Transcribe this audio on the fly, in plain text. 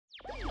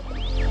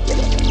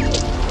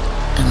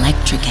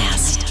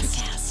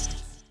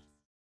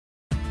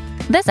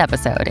This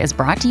episode is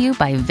brought to you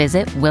by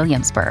Visit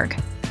Williamsburg.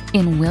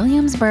 In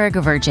Williamsburg,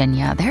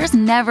 Virginia, there's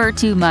never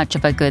too much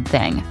of a good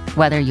thing.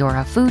 Whether you're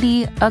a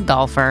foodie, a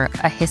golfer,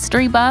 a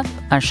history buff,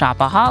 a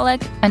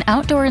shopaholic, an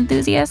outdoor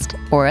enthusiast,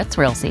 or a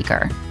thrill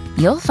seeker,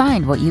 you'll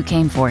find what you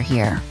came for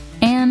here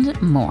and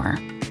more.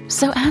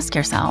 So ask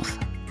yourself,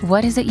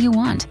 what is it you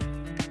want?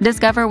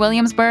 Discover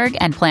Williamsburg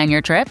and plan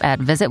your trip at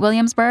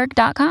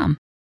visitwilliamsburg.com.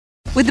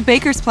 With the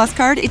Baker's Plus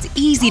card, it's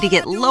easy to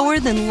get lower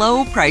than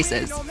low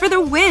prices for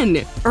the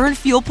win. Earn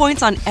fuel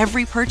points on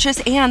every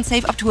purchase and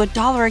save up to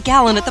 $1 a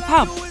gallon at the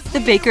pump. The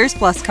Baker's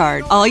Plus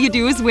card. All you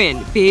do is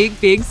win. Big,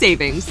 big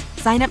savings.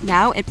 Sign up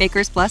now at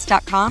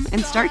bakersplus.com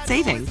and start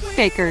saving.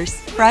 Baker's.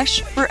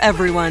 Fresh for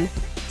everyone.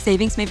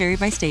 Savings may vary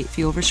by state.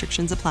 Fuel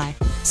restrictions apply.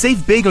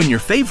 Save big on your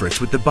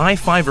favorites with the Buy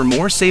 5 or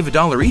More, Save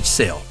 $1 each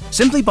sale.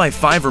 Simply buy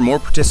 5 or more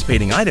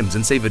participating items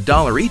and save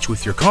 $1 each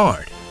with your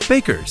card.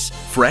 Baker's.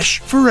 Fresh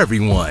for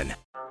everyone.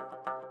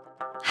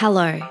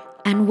 Hello,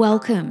 and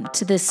welcome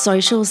to the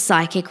Social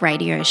Psychic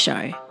Radio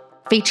Show,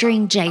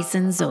 featuring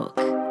Jason Zook.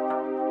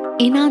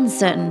 In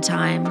uncertain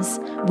times,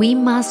 we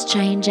must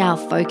change our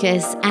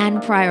focus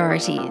and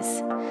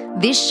priorities.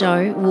 This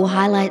show will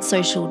highlight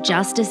social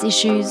justice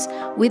issues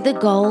with the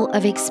goal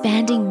of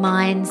expanding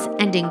minds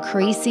and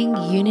increasing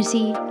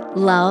unity,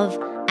 love,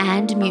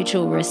 and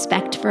mutual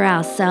respect for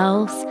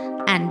ourselves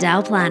and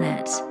our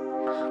planet.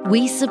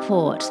 We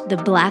support the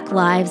Black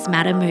Lives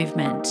Matter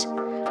movement.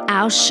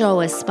 Our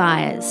show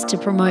aspires to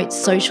promote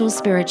social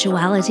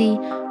spirituality,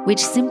 which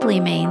simply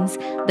means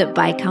that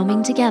by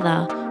coming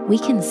together, we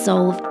can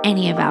solve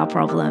any of our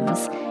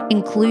problems,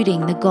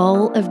 including the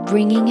goal of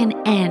bringing an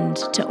end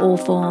to all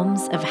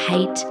forms of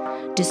hate,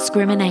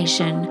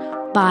 discrimination,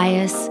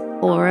 bias,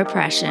 or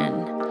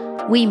oppression.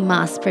 We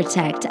must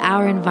protect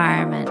our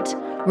environment,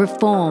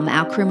 reform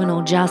our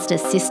criminal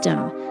justice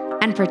system,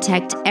 and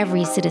protect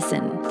every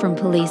citizen from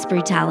police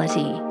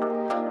brutality.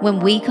 When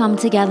we come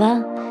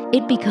together,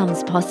 it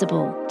becomes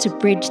possible to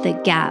bridge the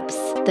gaps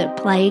that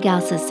plague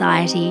our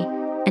society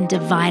and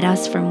divide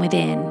us from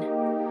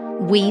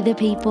within. We the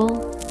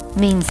people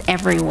means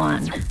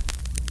everyone.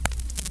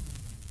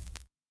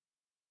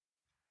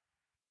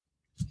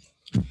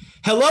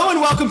 Hello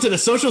and welcome to the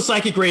Social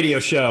Psychic Radio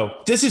Show.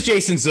 This is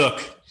Jason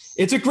Zook.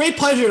 It's a great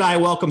pleasure that I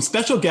welcome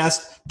special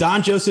guest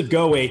Don Joseph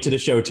Goewey to the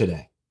show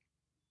today.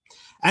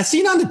 As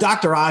seen on the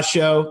Dr. Oz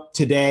Show,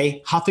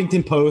 Today,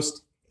 Huffington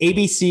Post,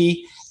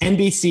 ABC,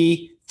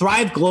 NBC,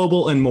 Thrive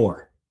Global, and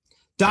more.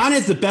 Don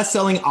is the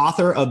best-selling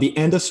author of The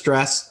End of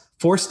Stress,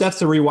 4 Steps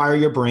to Rewire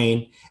Your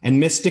Brain,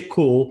 and Mystic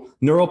Cool,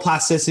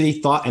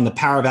 Neuroplasticity, Thought, and the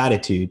Power of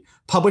Attitude,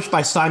 published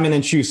by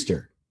Simon &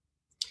 Schuster.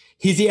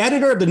 He's the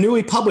editor of the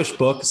newly published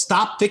book,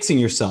 Stop Fixing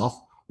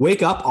Yourself,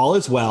 Wake Up, All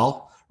Is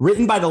Well,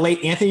 written by the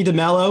late Anthony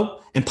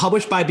Mello and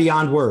published by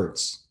Beyond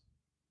Words.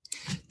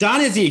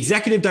 Don is the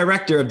executive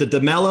director of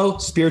the Mello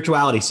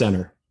Spirituality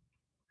Center.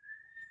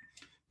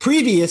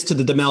 Previous to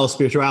the Mello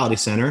Spirituality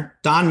Center,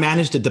 Don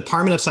managed the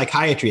Department of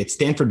Psychiatry at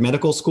Stanford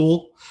Medical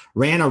School,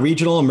 ran a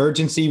regional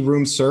emergency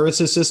room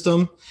services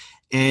system,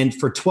 and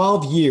for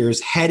 12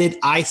 years headed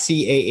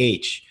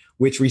ICAH,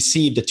 which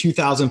received the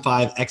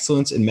 2005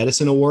 Excellence in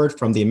Medicine Award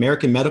from the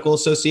American Medical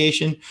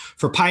Association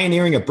for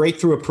pioneering a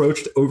breakthrough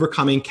approach to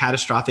overcoming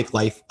catastrophic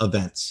life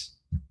events.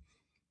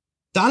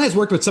 Don has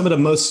worked with some of the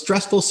most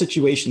stressful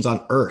situations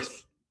on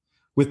earth,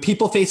 with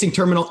people facing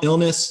terminal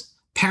illness,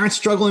 parents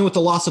struggling with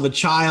the loss of a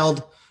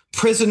child,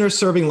 prisoners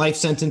serving life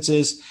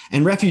sentences,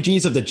 and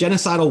refugees of the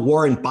genocidal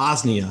war in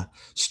Bosnia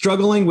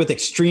struggling with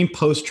extreme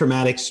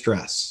post-traumatic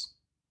stress.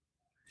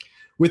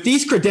 With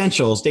these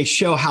credentials, they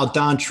show how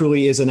Don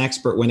truly is an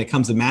expert when it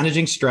comes to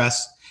managing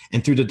stress,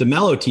 and through the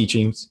DeMello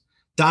teachings,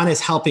 Don is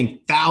helping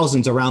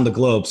thousands around the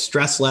globe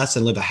stress less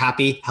and live a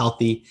happy,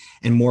 healthy,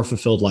 and more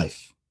fulfilled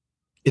life.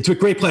 It's with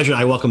great pleasure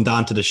I welcome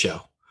Don to the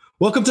show.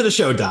 Welcome to the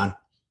show, Don.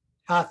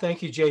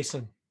 Thank you,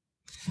 Jason.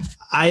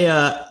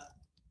 I'm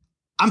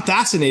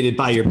fascinated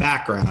by your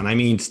background. I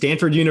mean,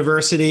 Stanford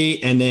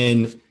University and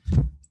then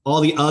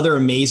all the other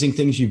amazing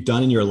things you've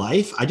done in your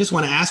life. I just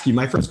want to ask you,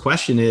 my first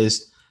question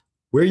is,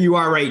 where you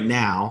are right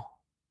now,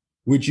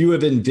 would you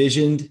have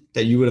envisioned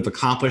that you would have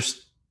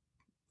accomplished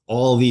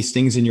all these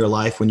things in your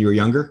life when you were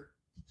younger?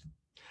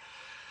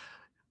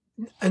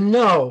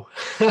 No.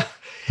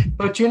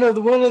 But,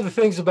 one of the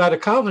things about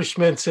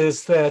accomplishments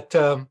is that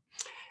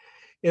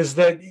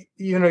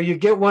you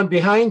get one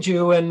behind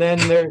you and then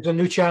there's a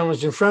new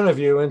challenge in front of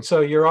you. And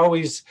so you're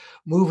always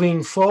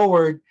moving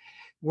forward,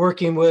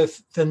 working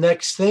with the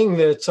next thing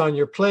that's on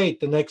your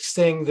plate, the next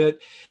thing that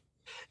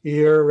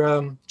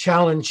you're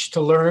challenged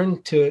to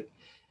learn, to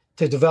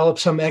develop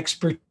some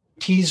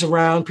expertise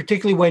around,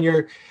 particularly when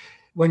you're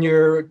what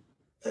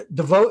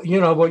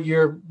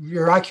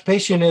your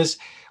occupation is,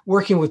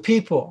 working with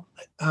people,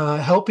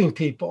 helping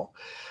people,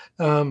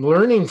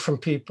 learning from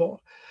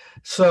people.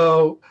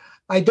 So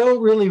I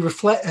don't really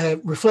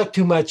reflect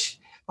too much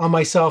on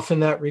myself in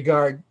that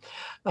regard.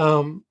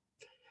 I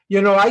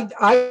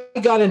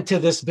got into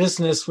this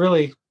business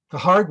really the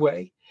hard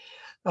way.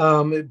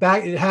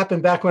 It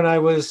happened back when I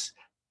was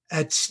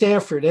at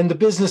Stanford. And the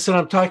business that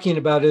I'm talking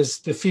about is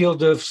the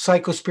field of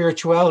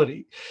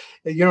psychospirituality.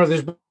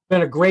 There's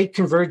been a great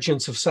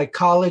convergence of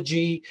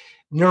psychology,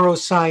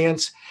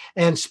 neuroscience,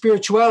 and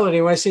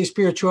spirituality. When I say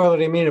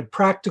spirituality, I mean a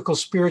practical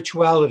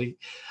spirituality,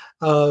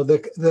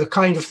 the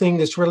kind of thing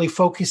that's really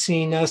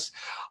focusing us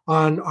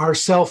on our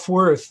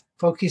self-worth,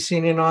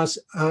 focusing in on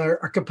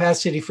our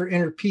capacity for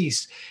inner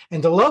peace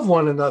and to love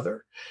one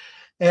another.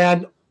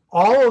 And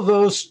all of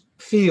those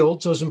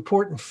fields, those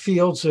important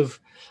fields of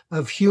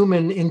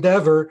human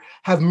endeavor,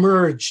 have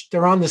merged.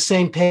 They're on the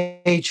same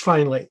page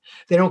finally.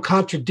 They don't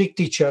contradict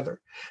each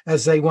other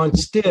as they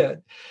once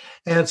did.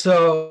 And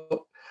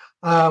so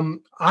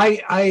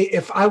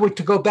if I were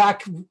to go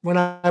back when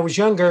I was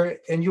younger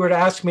and you were to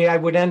ask me, I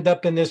would end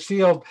up in this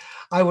field,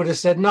 I would have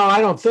said, no,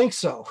 I don't think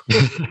so.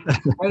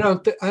 I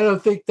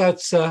don't think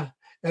that's at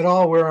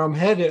all where I'm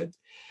headed.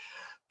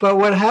 But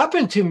what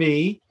happened to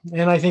me,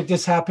 and I think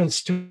this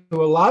happens to a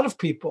lot of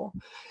people,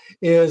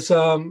 is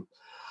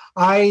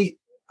I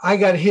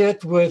got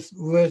hit with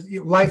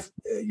life,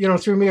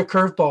 threw me a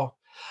curveball.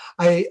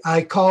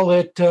 I call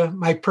it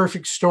my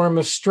perfect storm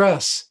of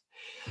stress.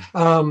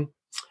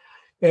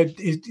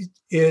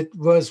 It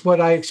was what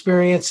I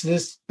experienced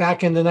this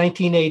back in the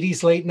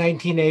 1980s, late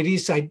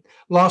 1980s. I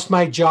lost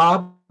my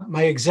job,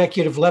 my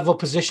executive level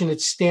position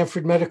at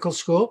Stanford Medical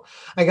School.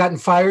 I gotten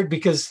fired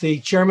because the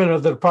chairman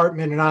of the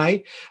department and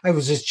I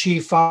was his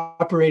chief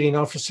operating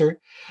officer.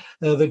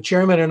 The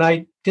chairman and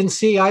I didn't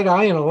see eye to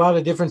eye on a lot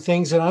of different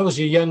things. And I was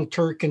a young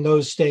Turk in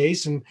those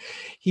days. And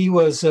he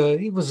was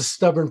a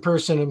stubborn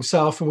person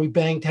himself, and we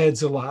banged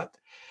heads a lot.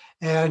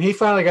 And he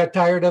finally got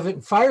tired of it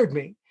and fired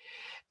me.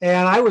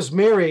 And I was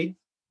married.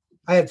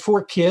 I had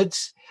 4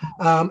 kids,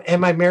 and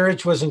my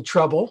marriage was in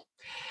trouble.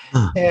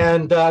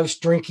 And I was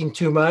drinking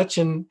too much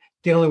and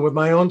dealing with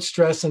my own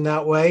stress in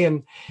that way.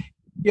 And,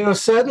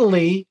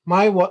 suddenly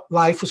my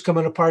life was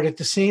coming apart at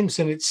the seams.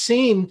 And it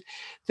seemed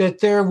that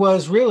there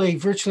was really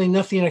virtually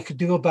nothing I could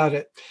do about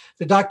it.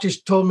 The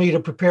doctors told me to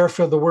prepare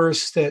for the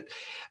worst, that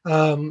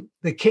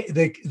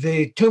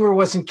the tumor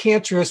wasn't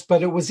cancerous,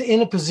 but it was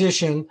in a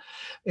position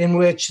in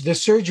which the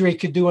surgery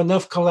could do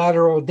enough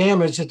collateral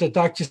damage that the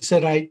doctor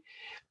said I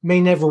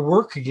may never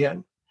work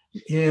again.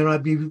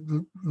 I'd be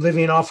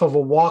living off of a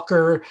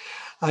walker.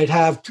 I'd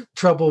have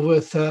trouble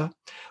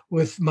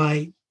with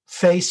my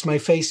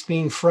face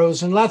being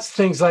frozen. Lots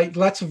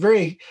of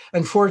very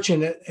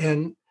unfortunate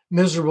and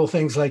miserable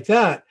things like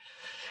that.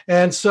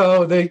 And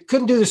so they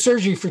couldn't do the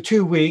surgery for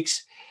 2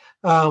 weeks.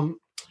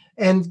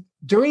 And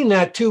during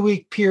that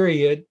 2-week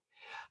period,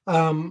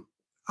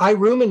 I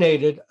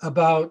ruminated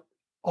about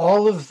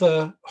all of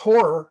the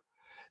horror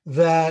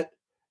that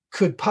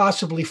could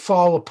possibly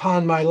fall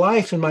upon my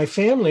life and my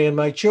family and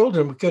my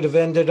children. We could have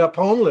ended up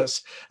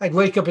homeless. I'd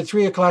wake up at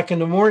 3:00 in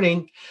the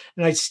morning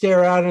and I'd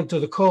stare out into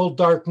the cold,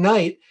 dark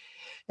night.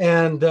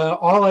 And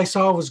all I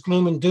saw was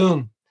gloom and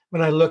doom.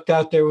 When I looked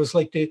out, there was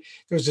there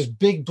was this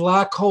big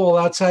black hole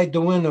outside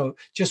the window,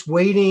 just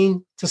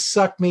waiting to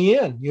suck me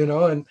in,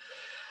 And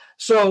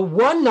so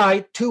one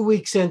night, 2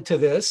 weeks into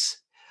this,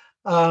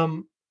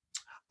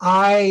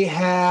 I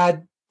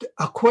had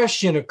a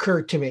question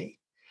occur to me.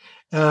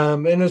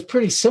 And it was a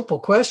pretty simple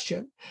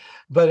question,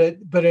 but it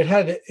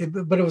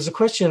was a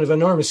question of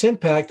enormous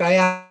impact. I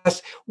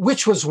asked,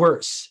 which was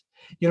worse?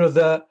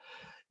 The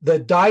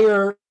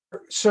dire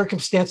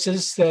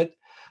circumstances that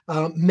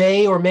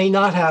may or may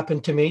not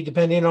happen to me,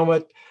 depending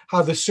on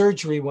how the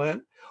surgery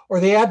went, or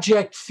the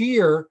abject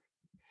fear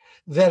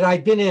that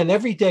I'd been in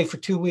every day for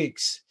 2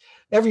 weeks,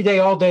 every day,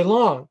 all day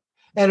long.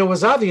 And it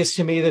was obvious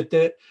to me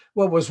that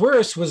what was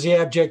worse was the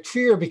abject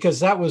fear, because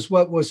that was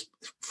what was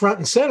front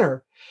and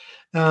center.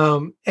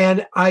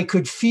 And I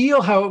could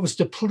feel how it was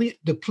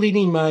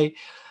depleting my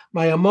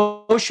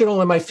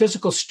emotional and my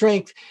physical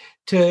strength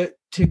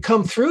to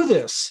come through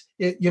this,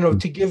 to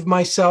give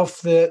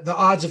myself the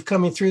odds of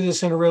coming through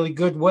this in a really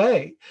good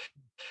way.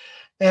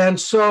 And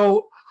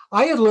so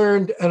I had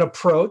learned an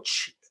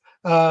approach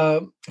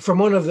from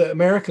one of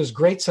America's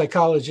great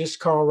psychologists,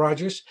 Carl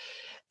Rogers.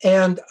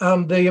 And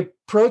the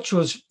approach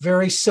was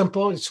very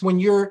simple. It's when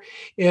you're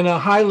in a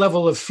high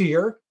level of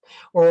fear,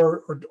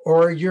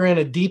 or you're in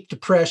a deep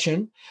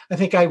depression. I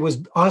think I was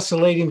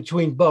oscillating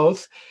between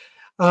both.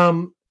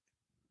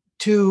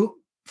 To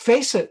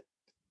face it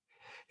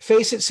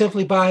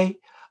simply by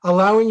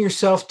allowing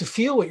yourself to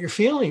feel what you're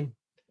feeling,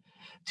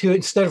 to,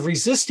 instead of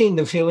resisting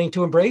the feeling,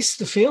 to embrace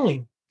the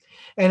feeling.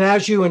 And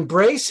as you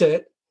embrace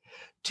it,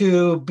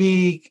 to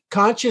be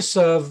conscious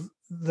of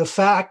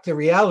the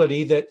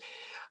reality that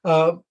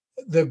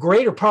the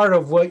greater part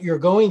of what you're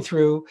going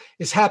through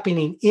is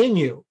happening in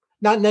you,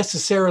 not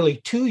necessarily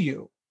to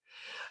you.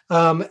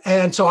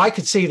 And so I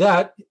could see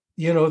that,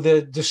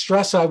 the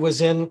distress I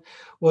was in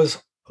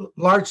was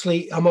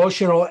largely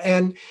emotional.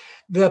 And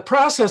the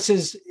process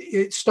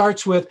it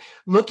starts with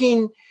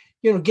looking,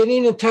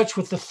 getting in touch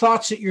with the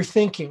thoughts that you're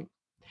thinking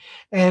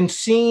and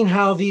seeing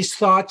how these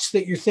thoughts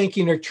that you're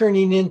thinking are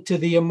turning into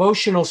the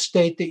emotional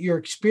state that you're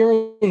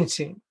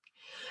experiencing.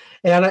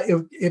 And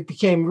it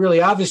became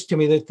really obvious to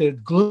me that the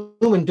gloom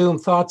and doom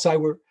thoughts I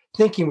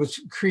thinking was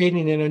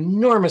creating an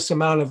enormous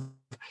amount of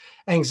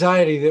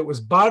anxiety that was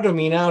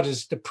bottoming out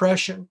as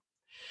depression.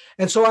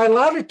 And so I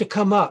allowed it to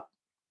come up.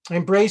 I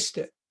embraced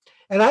it.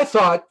 And I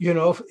thought,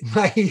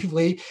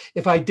 naively,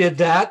 if I did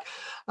that,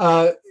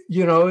 I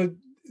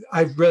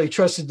really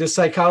trusted the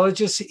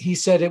psychologist. He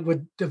said it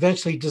would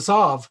eventually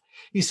dissolve.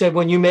 He said,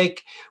 when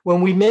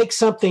we make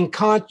something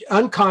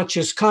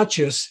unconscious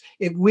conscious,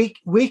 it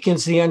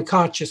weakens the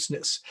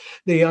unconsciousness,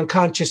 the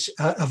unconscious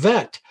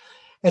event.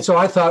 And so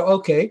I thought,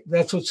 okay,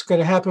 that's what's going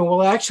to happen.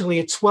 Well, actually,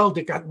 it swelled.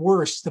 It got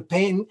worse. The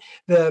pain,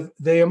 the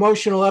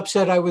emotional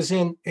upset I was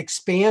in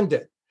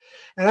expanded.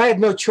 And I had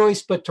no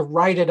choice but to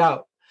write it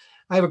out.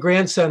 I have a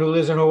grandson who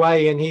lives in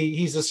Hawaii, and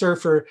he's a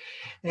surfer,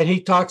 and he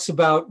talks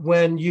about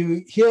when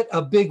you hit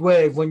a big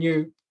wave, when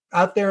you're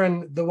out there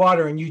in the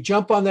water and you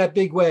jump on that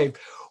big wave,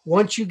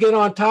 once you get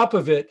on top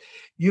of it,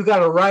 you got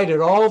to ride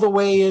it all the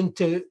way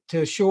into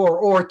shore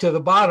or to the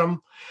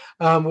bottom,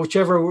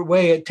 whichever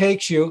way it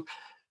takes you,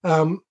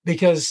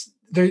 because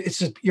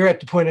you're at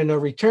the point of no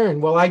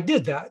return. Well, I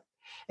did that,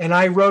 and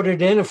I wrote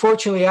it in.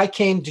 Unfortunately, I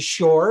came to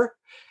shore,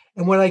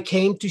 and when I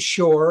came to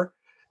shore,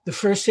 the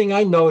first thing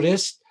I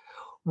noticed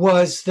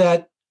was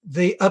that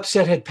the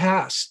upset had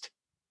passed.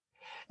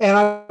 And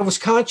I was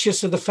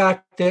conscious of the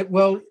fact that,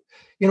 well,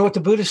 what the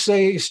Buddhists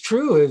say is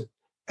true.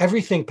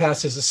 Everything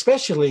passes,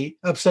 especially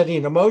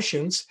upsetting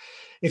emotions.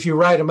 If you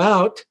write them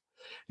out,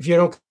 if you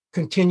don't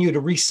continue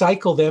to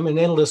recycle them and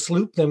endless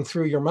loop them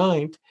through your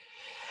mind.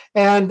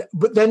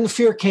 But then the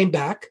fear came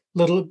back.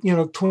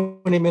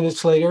 20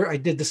 minutes later, I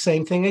did the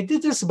same thing. I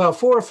did this about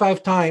 4 or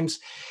 5 times.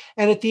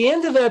 And at the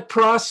end of that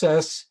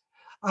process,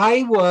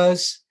 I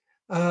was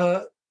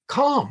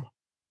calm.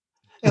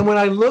 And when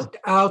I looked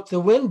out the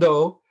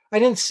window, I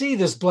didn't see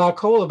this black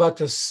hole about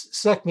to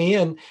suck me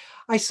in.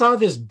 I saw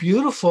this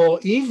beautiful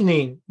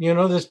evening,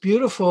 this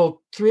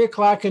beautiful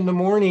 3:00 in the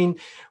morning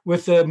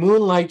with the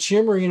moonlight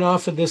shimmering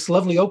off of this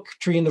lovely oak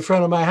tree in the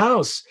front of my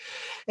house.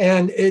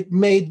 And it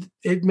made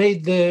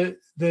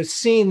the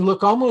scene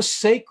look almost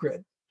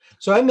sacred.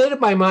 So I made up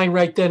my mind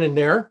right then and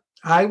there.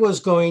 I was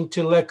going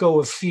to let go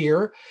of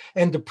fear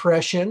and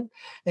depression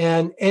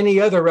and any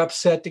other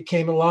upset that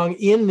came along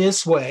in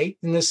this way,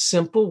 in this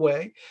simple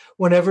way,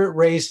 whenever it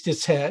raised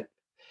its head.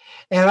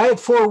 And I had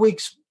 4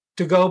 weeks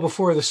to go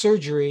before the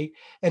surgery.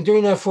 And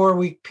during that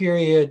 4-week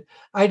period,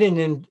 I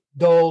didn't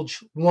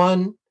indulge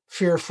one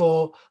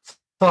fearful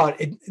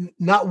thought.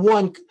 Not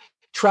one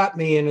trapped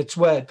me in its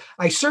web.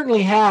 I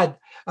certainly had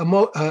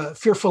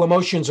fearful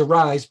emotions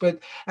arise, but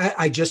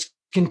I just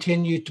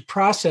continued to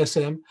process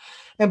them.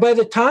 And by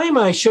the time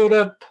I showed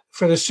up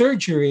for the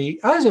surgery,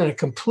 I was in a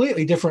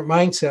completely different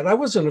mindset. I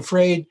wasn't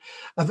afraid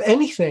of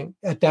anything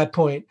at that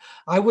point.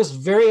 I was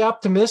very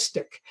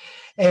optimistic.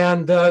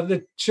 And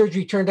the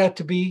surgery turned out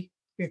to be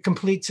a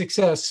complete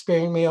success,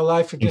 sparing me a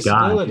life of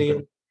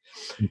disability.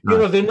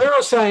 The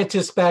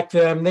neuroscientists back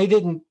then, they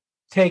didn't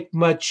take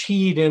much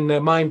heed in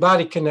the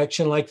mind-body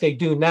connection like they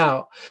do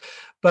now.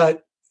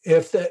 But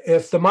if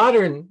the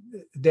modern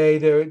day,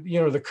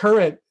 the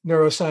current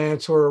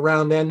neuroscience were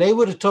around then, they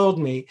would have told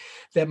me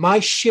that my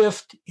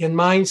shift in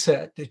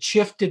mindset, that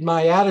shifted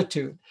my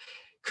attitude,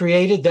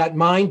 created that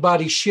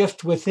mind-body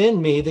shift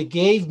within me that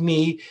gave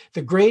me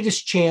the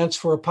greatest chance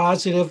for a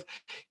positive,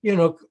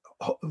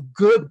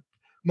 good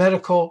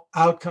medical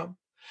outcome.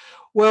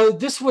 Well,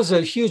 this was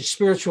a huge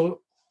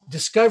spiritual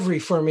discovery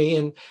for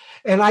me,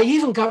 and I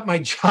even got my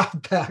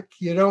job back.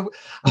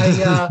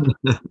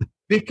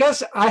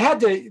 Because I had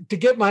to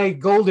get my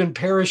golden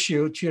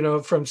parachute,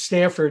 from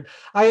Stanford,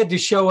 I had to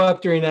show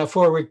up during that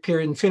 4-week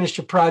period and finish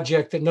a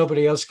project that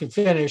nobody else could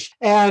finish.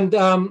 And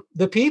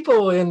the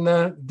people in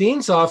the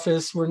dean's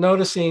office were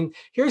noticing,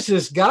 here's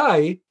this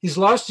guy, he's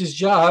lost his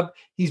job,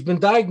 he's been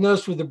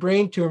diagnosed with a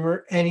brain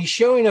tumor, and he's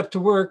showing up to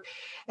work,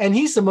 and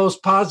he's the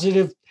most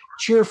positive,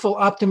 cheerful,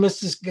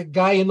 optimistic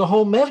guy in the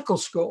whole medical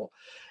school.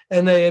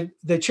 And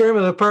the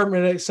chairman of the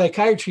department of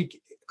psychiatry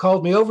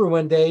called me over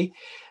one day,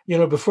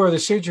 before the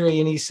surgery.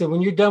 And he said,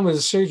 when you're done with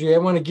the surgery, I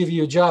want to give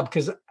you a job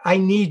because I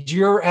need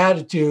your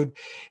attitude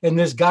in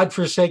this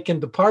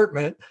godforsaken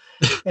department.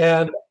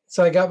 And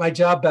so I got my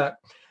job back.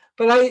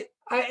 But I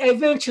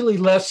eventually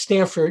left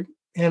Stanford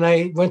and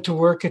I went to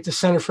work at the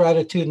Center for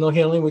Attitudinal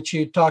Healing, which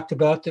you talked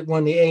about, that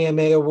won the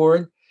AMA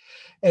award,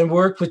 and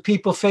worked with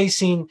people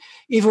facing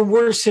even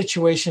worse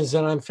situations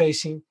than I'm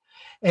facing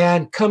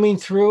and coming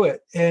through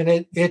it. And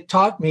it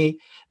taught me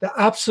the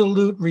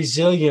absolute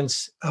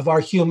resilience of our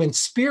human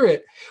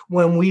spirit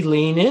when we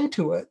lean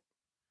into it.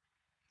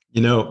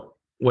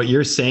 What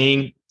you're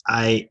saying,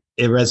 it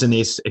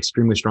resonates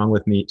extremely strongly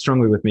with me,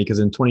 because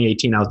in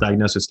 2018, I was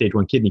diagnosed with stage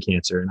 1 kidney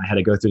cancer. And I had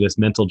to go through this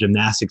mental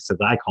gymnastics,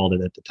 as I called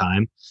it at the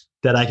time,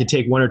 that I could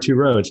take one or two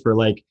roads. For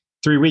like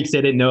 3 weeks,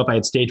 they didn't know if I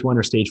had stage 1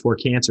 or stage 4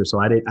 cancer.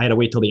 So I had to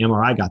wait till the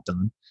MRI got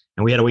done,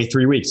 and we had to wait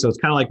 3 weeks. So it's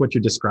kind of like what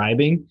you're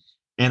describing.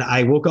 And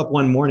I woke up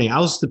one morning, I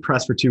was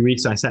depressed for 2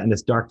 weeks. So I sat in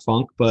this dark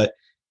funk, but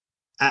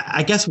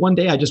I guess one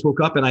day I just woke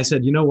up and I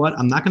said, you know what?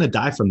 I'm not going to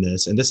die from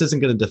this. And this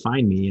isn't going to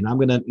define me. And I'm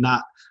going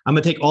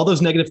to take all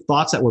those negative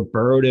thoughts that were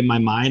burrowed in my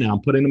mind, and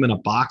I'm putting them in a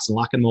box and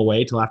locking them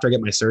away till after I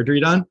get my surgery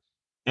done.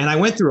 And I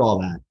went through all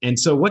that. And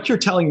so what you're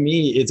telling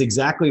me is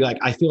exactly like,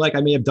 I feel like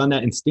I may have done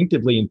that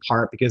instinctively in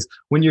part, because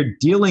when you're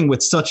dealing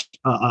with such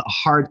a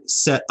hard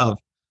set of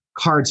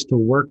cards to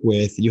work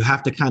with, you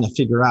have to kind of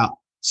figure out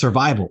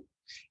survival.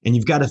 And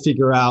you've got to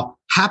figure out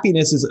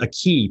happiness is a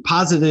key.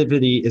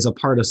 Positivity is a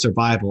part of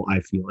survival,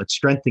 I feel. It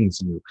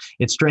strengthens you.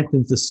 It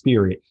strengthens the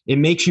spirit. It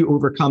makes you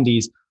overcome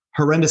these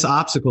horrendous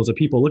obstacles that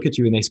people look at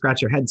you and they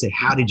scratch their head and say,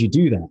 how did you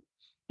do that?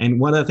 And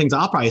one of the things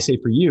I'll probably say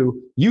for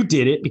you, you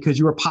did it because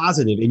you were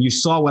positive and you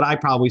saw what I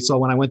probably saw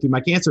when I went through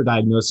my cancer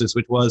diagnosis,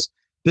 which was,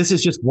 this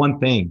is just one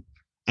thing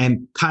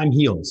and time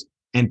heals.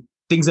 And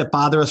things that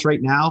bother us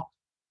right now,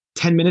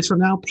 10 minutes from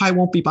now, probably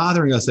won't be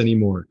bothering us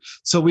anymore.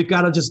 So we've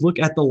got to just look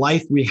at the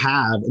life we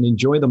have and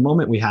enjoy the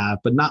moment we have,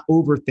 but not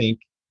overthink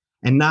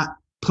and not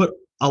put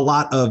a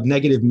lot of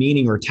negative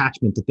meaning or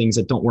attachment to things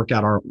that don't work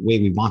out our way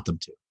we want them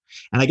to.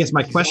 And I guess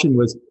my question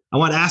was, I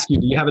want to ask you,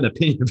 do you have an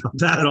opinion about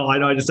that at all? I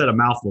know I just said a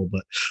mouthful,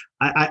 but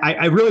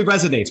I really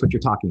resonates what you're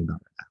talking about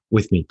right now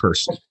with me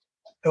personally.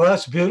 Well,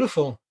 that's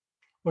beautiful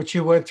what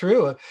you went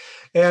through.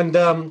 And,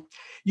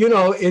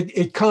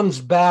 it comes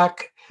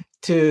back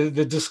to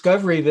the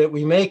discovery that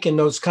we make in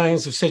those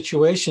kinds of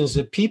situations,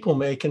 that people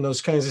make in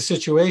those kinds of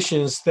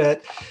situations,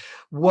 that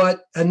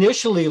what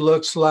initially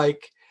looks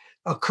like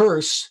a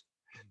curse,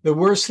 the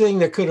worst thing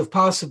that could have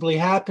possibly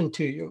happened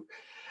to you,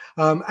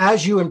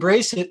 as you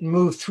embrace it and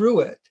move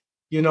through it,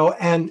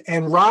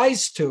 and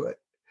rise to it.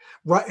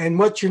 And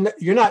what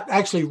you're not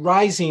actually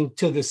rising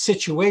to the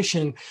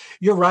situation,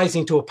 you're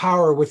rising to a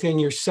power within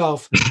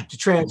yourself to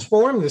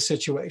transform the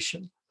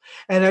situation.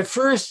 And at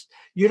first,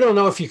 you don't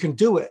know if you can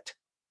do it.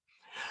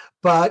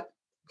 But,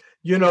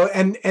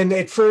 and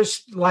at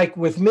first, like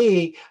with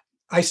me,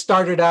 I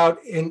started out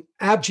in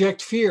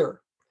abject fear.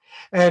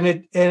 And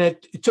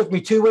it took me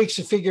 2 weeks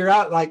to figure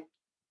out, like,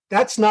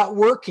 that's not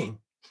working.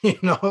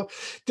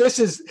 This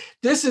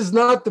is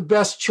not the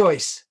best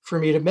choice for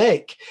me to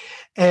make.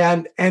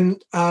 And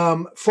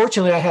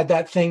fortunately, I had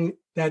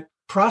that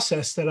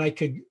process that I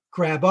could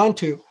grab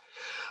onto.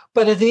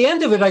 But at the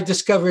end of it, I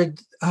discovered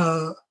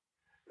I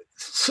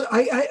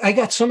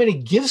got so many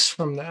gifts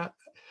from that.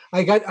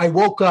 I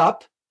woke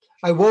up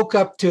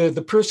to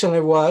the person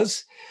I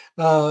was.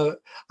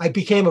 I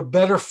became a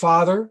better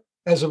father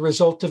as a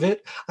result of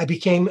it. I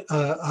became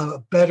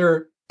a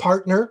better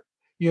partner,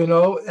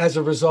 as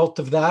a result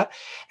of that.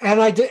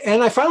 And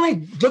I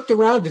finally looked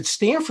around at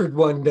Stanford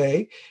one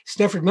day,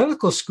 Stanford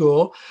Medical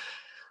School.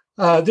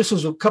 This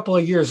was a couple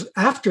of years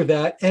after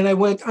that. And I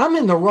went, I'm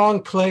in the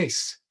wrong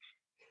place.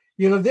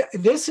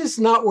 This is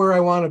not where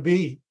I want to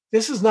be.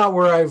 This is not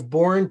where I was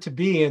born to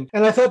be. And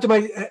I thought to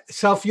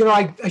myself,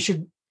 I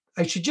should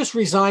just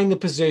resign the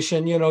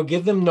position,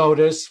 give them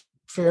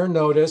fair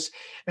notice,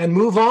 and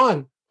move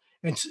on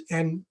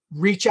and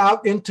reach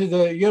out into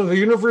the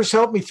universe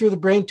helped me through the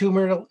brain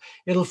tumor.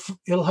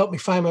 It'll help me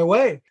find my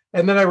way.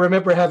 And then I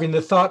remember having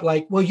the thought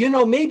like,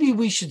 well, maybe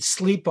we should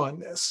sleep on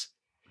this.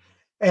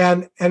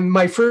 And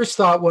my first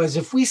thought was,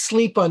 if we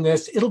sleep on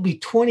this, it'll be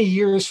 20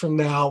 years from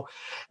now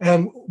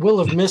and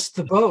we'll have missed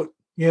the boat,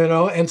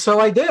 And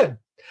so I did.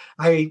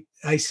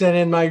 I sent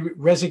in my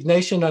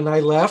resignation and I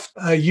left.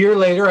 A year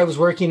later, I was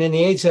working in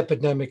the AIDS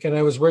epidemic, and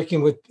I was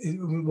working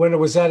when it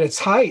was at its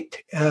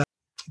height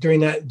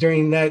during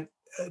the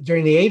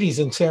 80s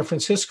in San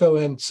Francisco,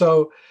 and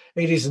so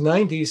 80s and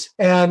 90s,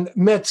 and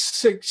met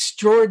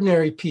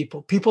extraordinary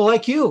people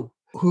like you,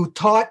 who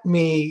taught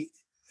me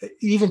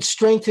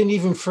strengthened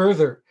even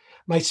further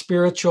my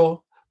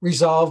spiritual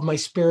resolve, my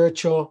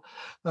spiritual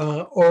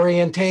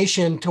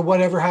orientation to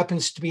whatever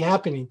happens to be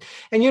happening.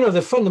 And,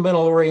 the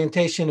fundamental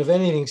orientation of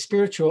anything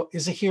spiritual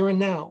is a here and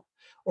now.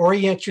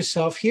 Orient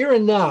yourself here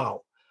and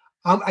now.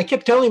 I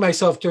kept telling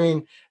myself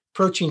during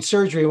approaching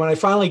surgery, when I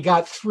finally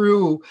got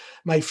through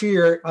my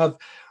fear of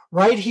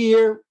right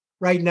here,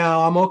 right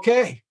now, I'm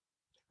okay.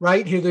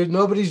 Right here,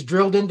 nobody's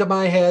drilled into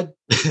my head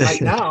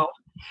right now.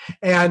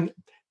 And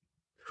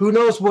who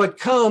knows what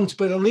comes,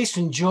 but at least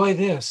enjoy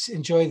this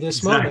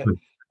exactly. Moment.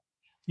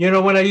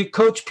 When I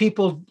coach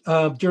people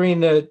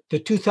during the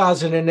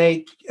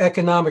 2008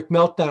 economic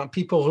meltdown,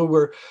 people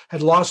who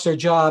had lost their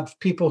jobs,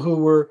 people who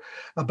were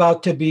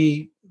about to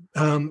be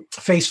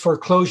face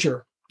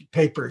foreclosure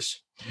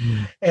papers.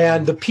 Mm.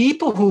 And the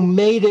people who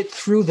made it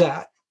through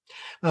that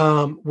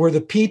were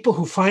the people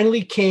who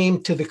finally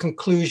came to the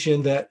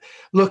conclusion that,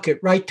 look,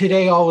 right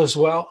today, all is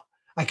well.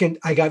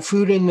 I got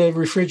food in the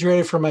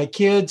refrigerator for my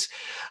kids.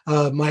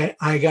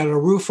 I got a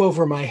roof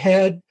over my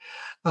head.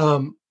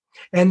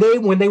 And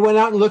when they went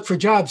out and looked for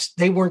jobs,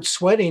 they weren't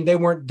sweating. They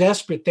weren't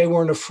desperate. They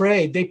weren't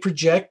afraid. They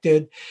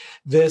projected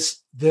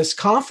this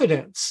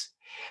confidence.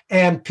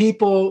 And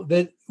people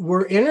that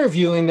were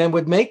interviewing them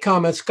would make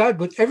comments, God,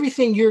 with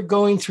everything you're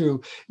going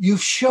through,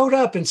 you've showed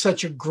up in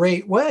such a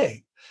great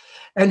way.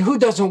 And who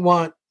doesn't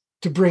want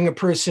to bring a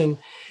person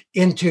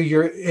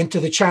into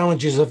the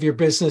challenges of your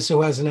business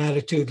who has an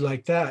attitude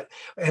like that?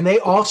 And they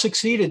all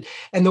succeeded.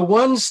 And the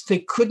ones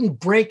that couldn't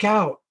break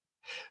out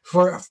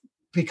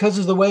because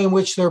of the way in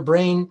which their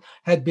brain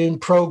had been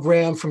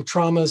programmed from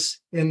traumas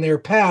in their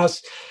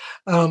past,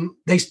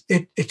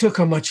 it took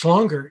them much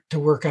longer to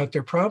work out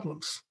their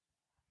problems.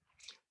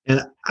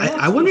 And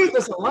I wonder if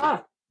there's a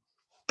lot.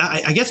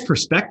 I guess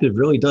perspective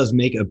really does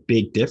make a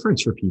big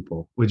difference for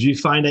people. Would you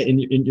find that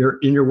in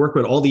your work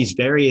with all these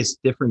various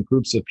different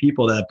groups of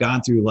people that have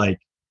gone through like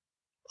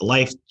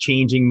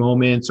life-changing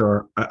moments,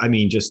 or I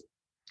mean, just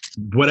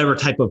whatever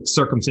type of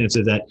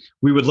circumstances that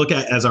we would look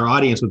at as our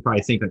audience would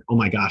probably think like, oh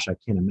my gosh, I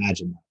can't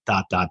imagine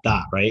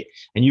that, right?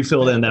 And you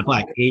filled in that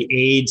blank.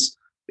 AIDS,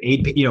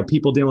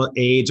 people dealing with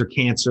AIDS or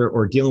cancer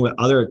or dealing with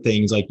other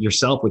things like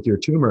yourself with your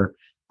tumor.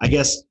 I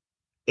guess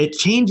it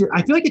changes.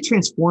 I feel like it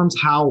transforms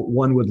how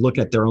one would look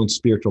at their own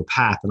spiritual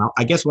path. And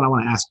I guess what I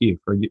want to ask you,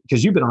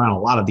 because you've been around a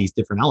lot of these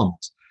different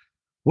elements,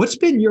 what's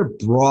been your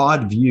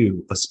broad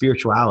view of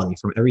spirituality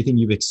from everything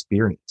you've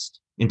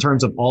experienced in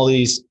terms of all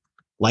these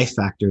life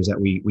factors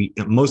that we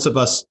most of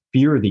us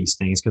fear these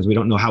things because we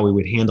don't know how we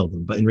would handle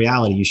them. But in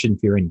reality, you shouldn't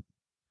fear anything.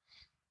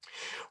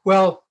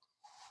 Well,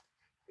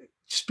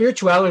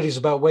 spirituality is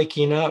about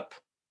waking up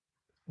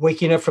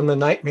from the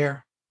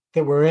nightmare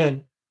that we're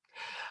in.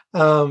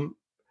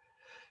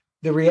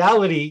 The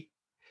reality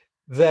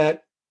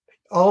that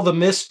all the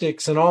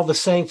mystics and all the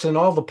saints and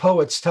all the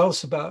poets tell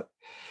us about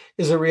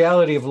is a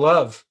reality of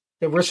love,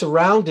 that we're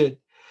surrounded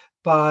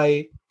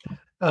by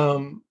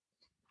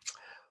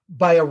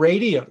a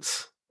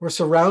radiance. We're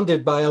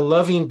surrounded by a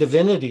loving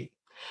divinity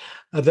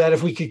that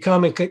if we could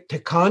come into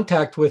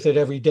contact with it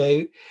every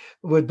day,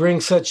 would bring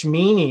such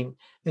meaning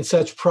and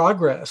such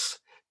progress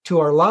to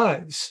our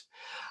lives.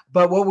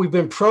 But what we've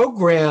been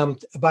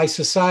programmed by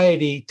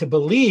society to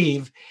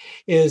believe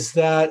is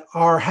that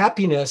our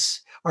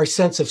happiness, our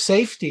sense of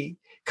safety,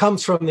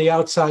 comes from the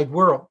outside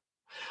world.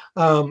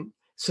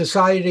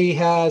 Society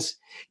has,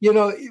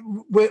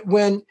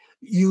 when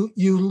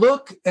you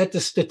look at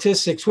the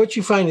statistics, what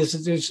you find is that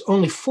there's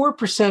only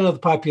 4% of the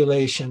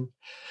population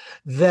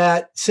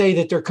that say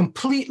that they're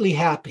completely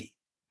happy.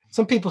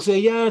 Some people say,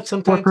 yeah,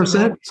 sometimes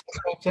 4%.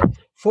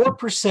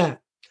 4%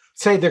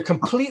 say they're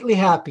completely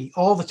happy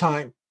all the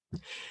time.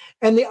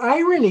 And the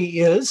irony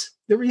is,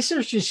 the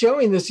research is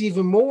showing this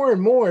even more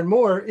and more and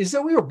more, is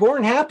that we were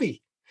born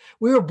happy.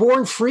 We were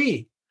born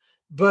free,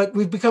 but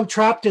we've become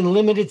trapped in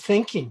limited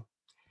thinking.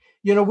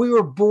 We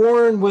were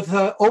born with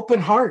an open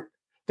heart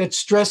that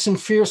stress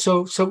and fear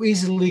so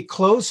easily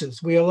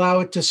closes. We allow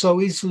it to so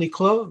easily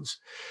close.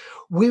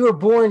 We were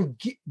born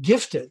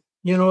gifted,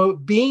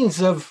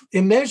 beings of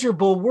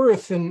immeasurable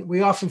worth, and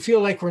we often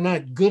feel like we're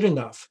not good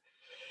enough.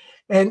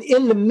 And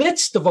in the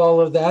midst of all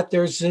of that,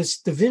 there's this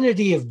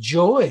divinity of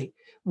joy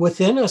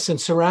within us and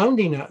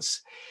surrounding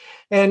us.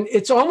 And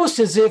it's almost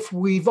as if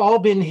we've all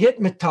been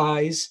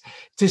hypnotized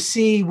to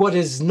see what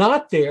is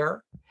not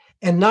there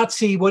and not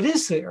see what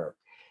is there.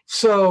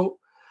 So,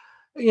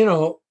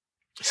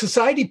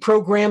 society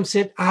programs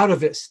it out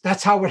of us.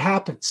 That's how it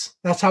happens.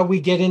 That's how we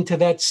get into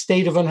that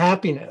state of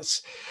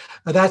unhappiness.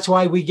 That's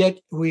why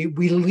we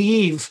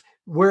leave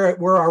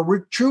where our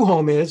true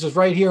home is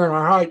right here in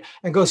our heart,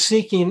 and go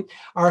seeking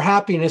our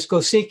happiness, go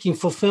seeking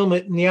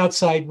fulfillment in the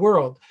outside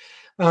world.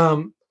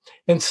 And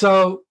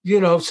so,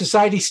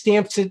 society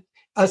stamps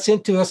us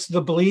into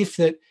the belief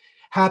that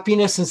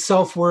happiness and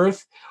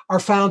self-worth are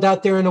found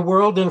out there in the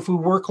world. And if we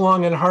work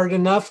long and hard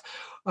enough,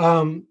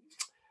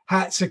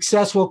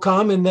 success will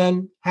come, and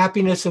then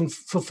happiness and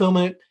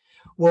fulfillment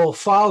will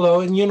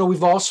follow. And,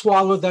 we've all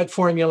swallowed that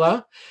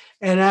formula.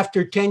 And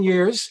after 10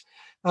 years,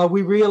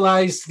 we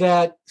realize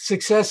that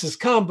success has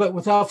come, but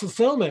without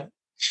fulfillment.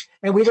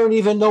 And we don't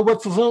even know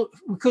what fulfillment,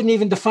 we couldn't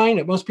even define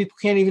it. Most people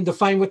can't even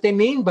define what they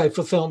mean by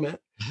fulfillment.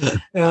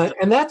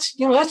 And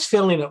that's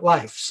failing at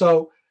life.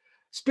 So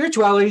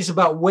spirituality is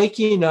about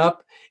waking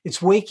up.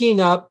 It's waking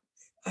up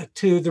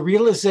to the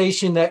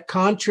realization that,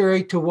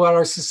 contrary to what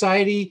our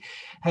society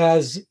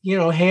has,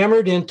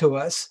 hammered into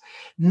us,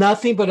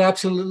 nothing, but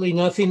absolutely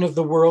nothing of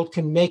the world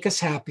can make us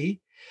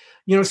happy.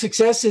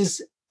 Success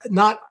is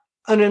not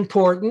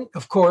unimportant,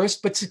 of course,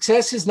 but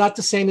success is not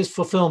the same as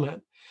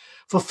fulfillment.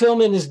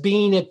 Fulfillment is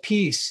being at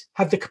peace,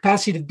 have the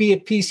capacity to be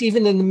at peace,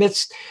 even in the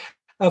midst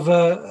of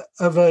a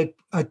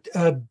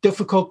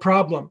difficult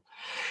problem.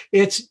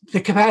 It's the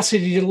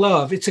capacity to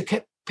love. It's a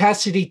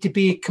capacity to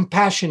be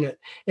compassionate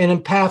and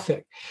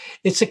empathic.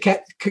 It's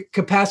a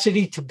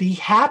capacity to be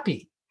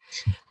happy.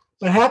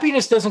 But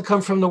happiness doesn't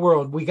come from the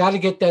world. We got to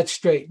get that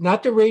straight.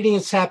 Not the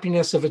radiance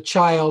happiness of a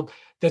child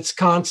that's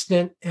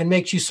constant and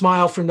makes you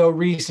smile for no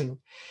reason.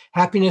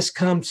 Happiness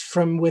comes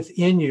from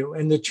within you.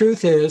 And the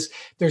truth is,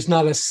 there's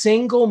not a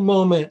single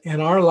moment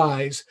in our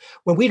lives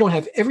when we don't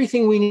have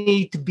everything we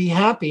need to be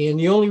happy. And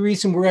the only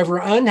reason we're ever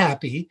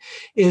unhappy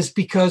is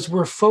because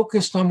we're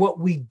focused on what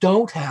we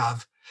don't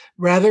have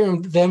rather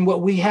than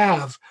what we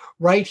have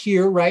right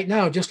here, right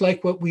now, just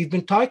like what we've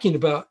been talking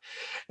about.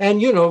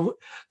 And,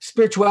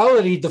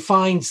 spirituality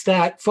defines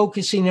that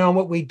focusing on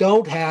what we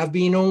don't have,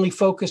 being only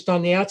focused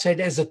on the outside,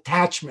 as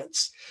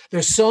attachments.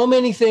 There's so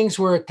many things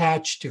we're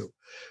attached to.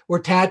 We're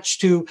attached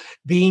to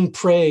being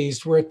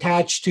praised. We're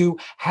attached to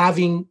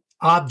having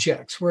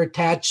objects. We're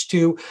attached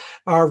to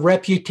our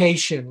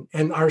reputation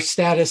and our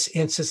status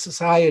in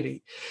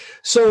society.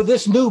 So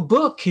this new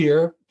book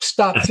here,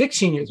 Stop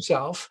Fixing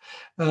Yourself,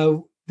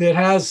 that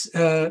has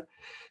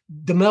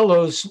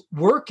Mello's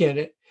work in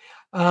it,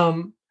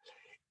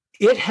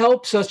 it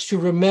helps us to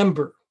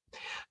remember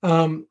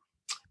and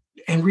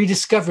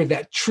rediscover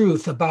that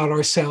truth about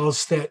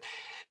ourselves, that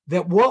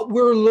what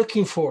we're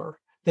looking for,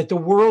 that the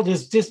world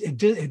has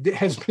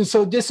been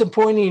so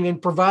disappointing in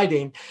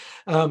providing,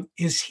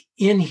 is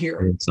in here.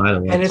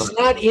 And it's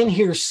not in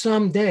here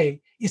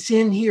someday. It's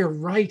in here,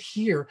 right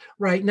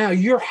now.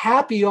 You're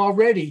happy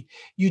already.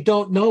 You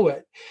don't know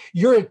it.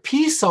 You're at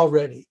peace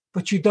already,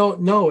 but you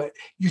don't know it.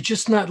 You're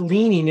just not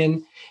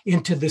leaning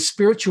into the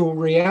spiritual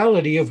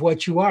reality of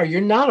what you are.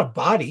 You're not a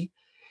body.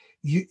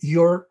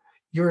 You're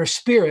a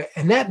spirit.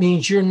 And that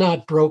means you're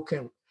not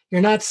broken.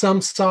 You're not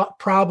some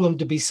problem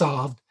to be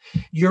solved.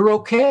 You're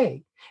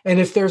okay. And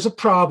if there's a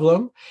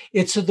problem,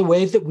 it's the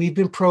way that we've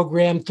been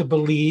programmed to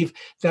believe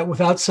that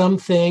without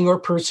something or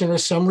person or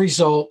some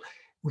result,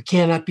 we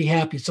cannot be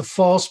happy. It's a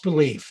false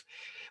belief.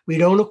 We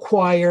don't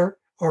acquire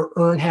or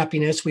earn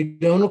happiness. We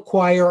don't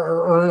acquire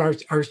or earn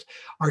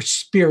our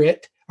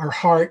spirit, our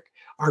heart,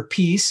 our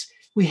peace.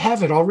 We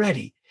have it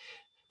already.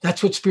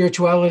 That's what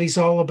spirituality is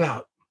all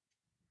about.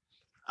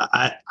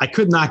 I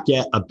could not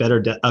get a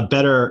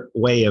better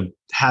way of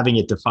having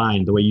it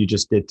defined the way you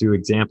just did through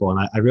example.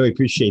 And I really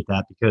appreciate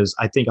that, because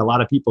I think a lot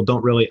of people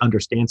don't really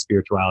understand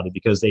spirituality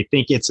because they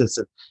think it's this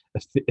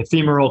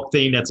ephemeral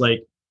thing that's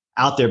like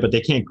out there, but they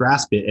can't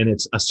grasp it. And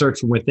it's a search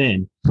from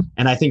within.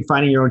 And I think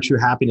finding your own true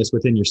happiness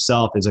within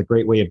yourself is a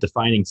great way of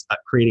defining,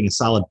 creating a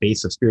solid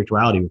base of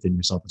spirituality within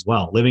yourself as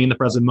well. Living in the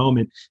present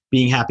moment,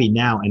 being happy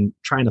now, and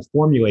trying to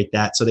formulate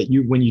that so that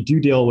you, when you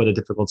do deal with a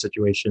difficult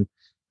situation,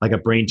 like a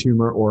brain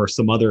tumor or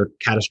some other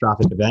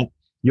catastrophic event,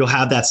 you'll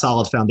have that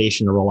solid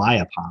foundation to rely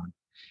upon.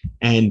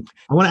 And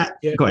I want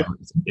to go ahead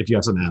if you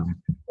have something to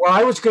add. Well,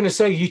 I was going to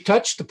say, you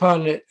touched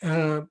upon it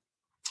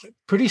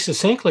pretty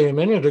succinctly a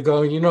minute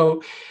ago. You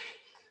know,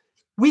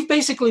 we've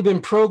basically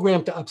been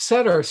programmed to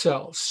upset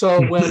ourselves.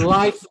 So when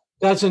life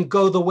doesn't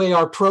go the way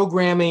our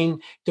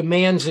programming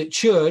demands it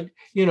should,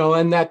 you know,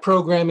 and that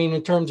programming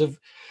in terms of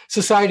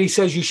society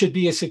says you should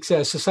be a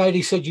success.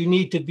 Society said you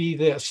need to be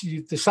this.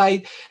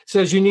 Society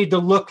says you need to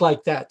look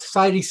like that.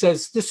 Society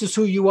says this is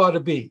who you ought to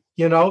be,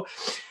 you know?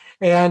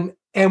 And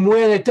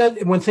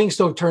when things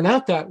don't turn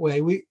out that way,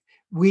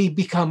 we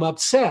become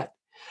upset.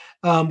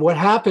 What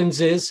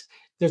happens is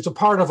there's a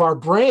part of our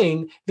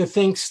brain that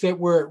thinks that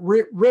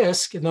we're at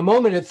risk. And the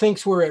moment it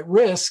thinks we're at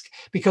risk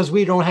because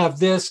we don't have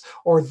this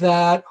or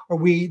that, or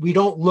we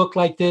don't look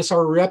like this,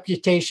 our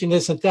reputation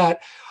isn't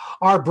that,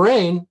 our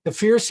brain, the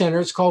fear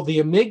center, it's called the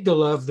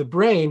amygdala of the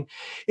brain,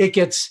 it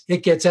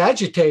gets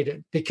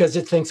agitated because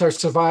it thinks our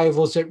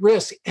survival is at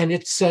risk, and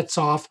it sets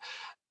off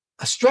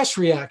a stress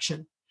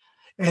reaction.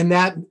 And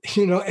that,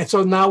 you know, and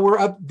so now we're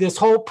up, this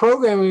whole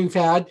programming we've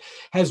had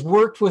has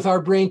worked with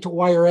our brain to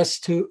wire us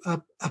to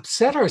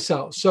upset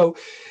ourselves. So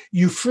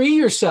you free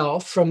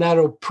yourself from that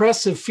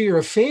oppressive fear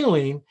of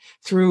failing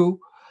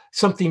through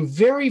something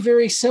very,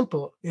 very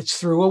simple. It's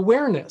through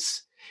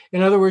awareness.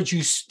 In other words,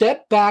 you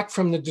step back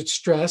from the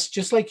distress,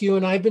 just like you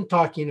and I have been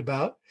talking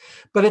about,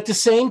 but at the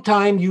same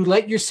time, you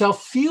let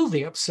yourself feel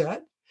the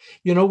upset,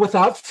 you know,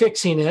 without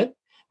fixing it,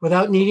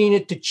 without needing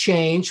it to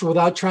change,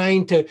 without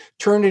trying to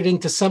turn it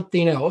into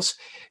something else.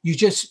 You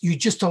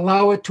just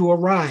allow it to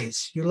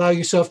arise. You allow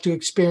yourself to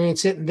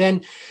experience it. And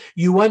then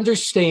you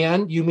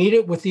understand, you meet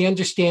it with the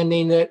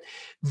understanding that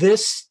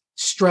this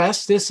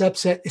stress, this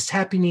upset is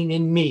happening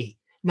in me,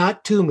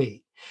 not to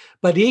me,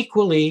 but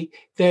equally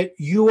that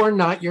you are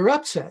not your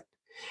upset.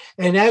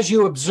 And as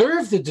you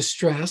observe the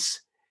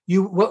distress,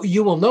 what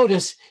you will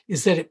notice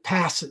is that it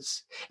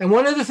passes. And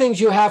one of the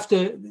things you have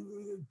to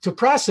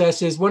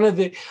process is, one of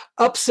the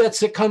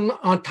upsets that come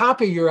on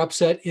top of your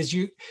upset is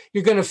you're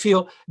going to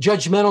feel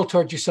judgmental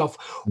toward yourself.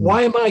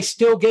 Why am I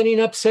still getting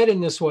upset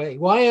in this way?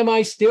 Why am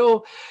I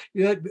still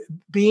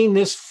being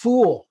this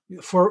fool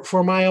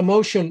for my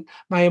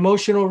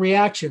emotional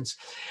reactions?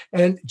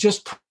 And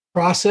just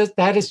process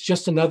that is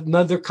just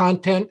another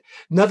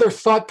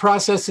thought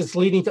process that's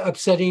leading to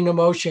upsetting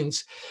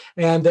emotions,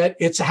 and that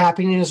it's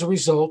happening as a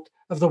result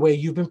of the way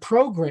you've been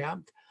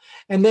programmed.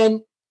 And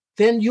then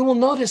you will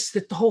notice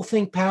that the whole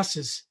thing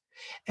passes.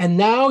 And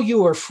now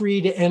you are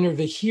free to enter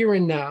the here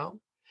and now.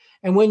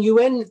 And when you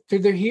enter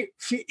the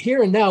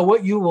here and now,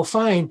 what you will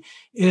find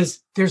is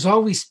there's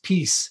always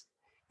peace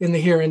in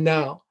the here and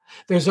now.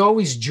 There's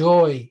always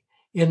joy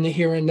in the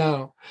here and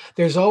now.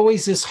 There's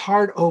always this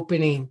heart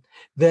opening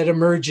that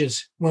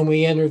emerges when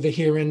we enter the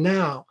here and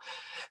now.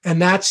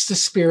 And that's the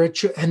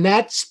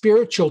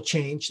spiritual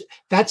change.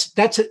 That's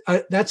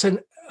an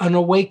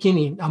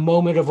awakening, a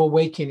moment of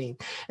awakening.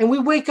 And we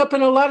wake up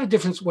in a lot of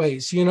different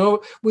ways. You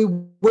know, we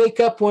wake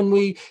up when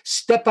we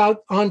step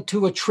out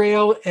onto a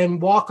trail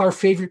and walk our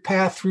favorite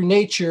path through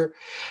nature,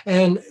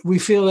 and we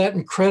feel that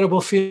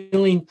incredible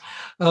feeling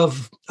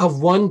of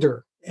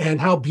wonder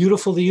and how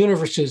beautiful the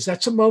universe is.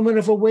 That's a moment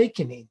of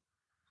awakening.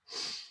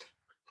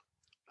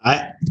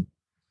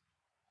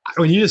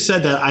 when you just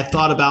said that, I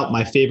thought about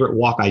my favorite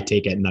walk I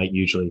take at night.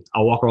 Usually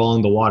I'll walk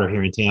along the water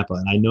here in Tampa.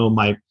 And I know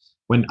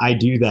when I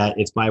do that,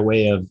 it's my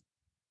way of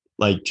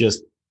like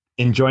just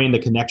enjoying the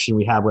connection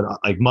we have with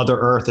like Mother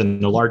Earth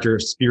and the larger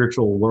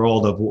spiritual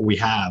world of what we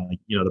have, like,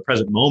 you know, the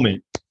present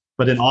moment,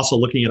 but then also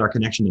looking at our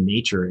connection to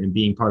nature and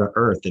being part of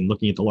Earth and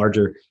looking at the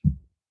larger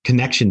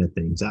connection to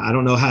things. I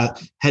don't know how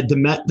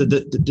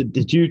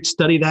did you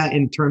study that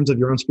in terms of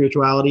your own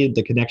spirituality,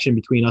 the connection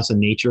between us and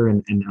nature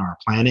and our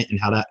planet and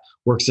how that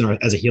works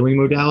as a healing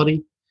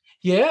modality?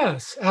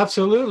 Yes,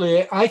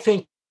 absolutely. I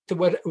think that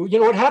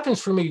what happens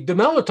for me,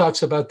 DeMello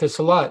talks about this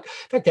a lot.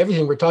 In fact,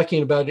 everything we're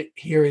talking about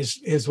here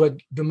is what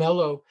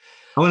DeMello.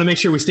 I want to make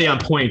sure we stay on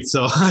point.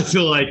 So I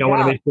feel like I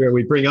want to make sure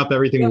we bring up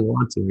everything we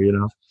want to, you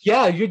know?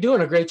 Yeah, you're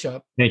doing a great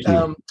job. Thank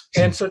you.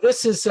 And so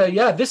this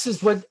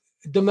is what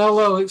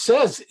DeMello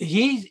says.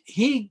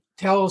 He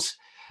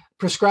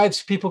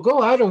prescribes people,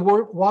 go out and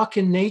walk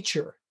in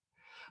nature.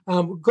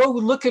 Go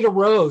look at a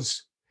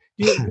rose.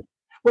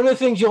 One of the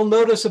things you'll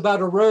notice about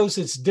a rose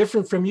that's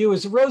different from you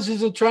is a rose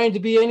isn't trying to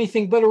be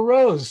anything but a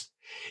rose.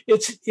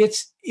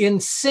 It's in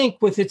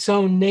sync with its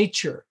own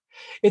nature.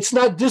 It's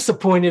not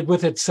disappointed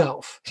with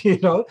itself, you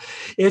know.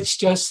 It's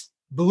just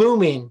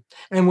blooming,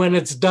 and when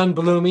it's done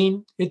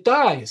blooming, it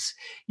dies.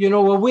 You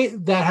know, well,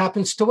 that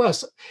happens to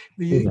us.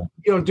 You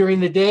know,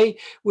 during the day,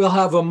 we'll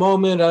have a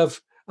moment of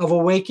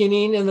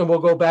awakening, and then we'll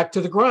go back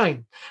to the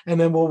grind, and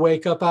then we'll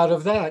wake up out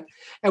of that.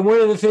 And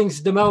one of the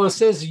things DeMello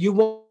says, you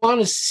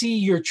want to see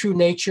your true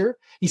nature.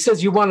 He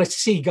says you want to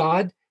see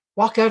God,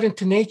 walk out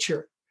into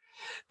nature.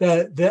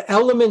 The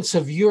elements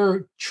of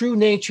your true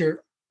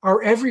nature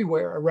are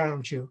everywhere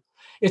around you.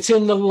 It's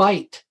in the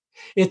light.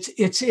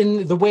 It's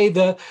in the way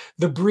the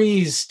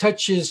breeze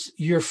touches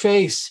your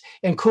face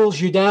and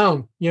cools you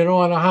down, you know,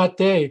 on a hot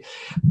day.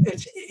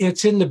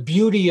 It's in the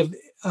beauty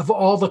of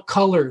all the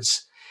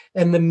colors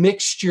and the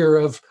mixture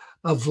of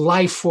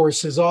life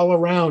forces all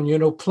around, you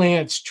know,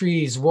 plants,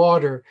 trees,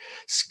 water,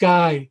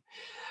 sky.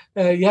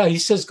 He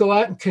says, go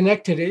out and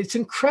connect to it. It's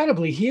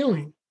incredibly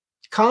healing.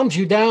 Calms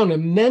you down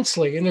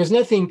immensely. And there's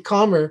nothing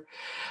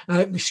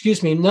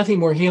nothing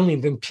more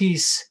healing than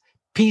peace.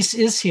 Peace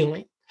is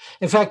healing.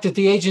 In fact, at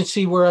the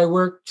agency where I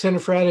work, Center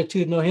for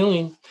Attitudinal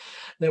Healing,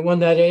 that won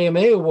that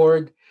AMA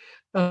award,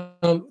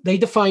 they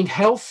defined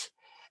health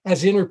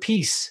as inner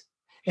peace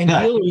and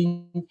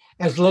healing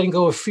as letting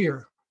go of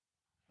fear.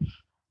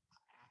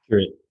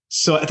 Great.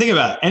 So I think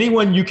about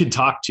anyone you can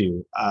talk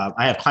to.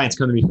 I have clients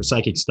come to me for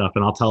psychic stuff,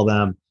 and I'll tell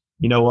them,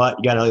 you know what,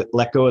 you got to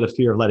let go of the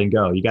fear of letting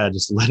go. You got to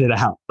just let it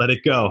out, let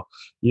it go.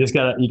 You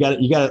got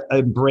to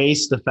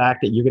embrace the fact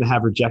that you're going to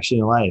have rejection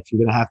in life. You're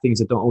going to have things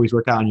that don't always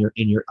work out on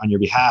your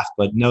behalf,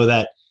 but know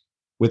that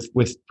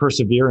with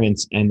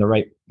perseverance and the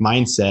right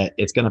mindset,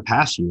 it's going to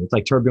pass you. It's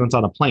like turbulence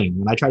on a plane.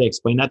 When I try to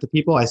explain that to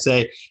people, I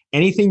say,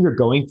 anything you're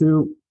going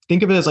through,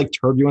 think of it as like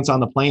turbulence on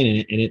the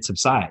plane and it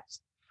subsides.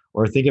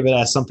 Or think of it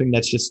as something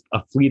that's just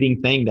a fleeting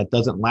thing that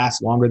doesn't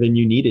last longer than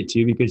you need it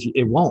to, because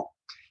it won't.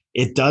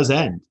 It does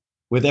end.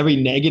 With every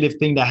negative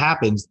thing that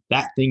happens,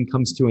 that thing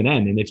comes to an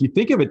end. And if you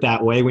think of it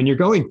that way, when you're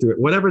going through it,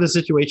 whatever the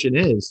situation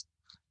is,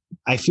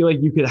 I feel like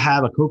you could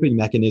have a coping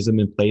mechanism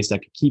in place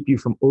that could keep you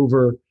from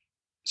over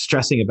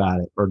stressing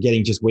about it or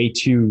getting just way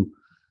too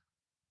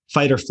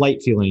fight or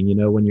flight feeling, you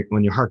know, when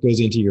your heart goes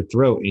into your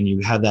throat and you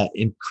have that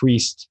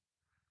increased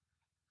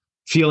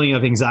feeling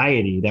of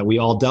anxiety that we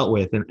all dealt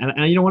with. And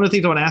you know, one of the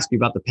things I want to ask you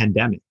about the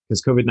pandemic,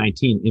 because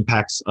COVID-19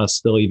 impacts us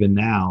still even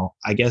now,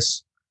 I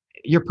guess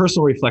your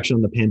personal reflection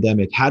on the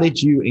pandemic, how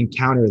did you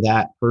encounter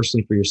that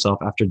personally for yourself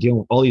after dealing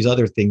with all these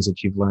other things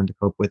that you've learned to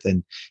cope with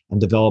and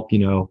develop, you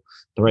know,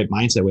 the right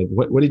mindset with?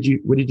 What did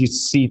you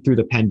see through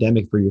the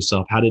pandemic for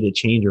yourself? How did it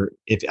change, or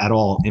if at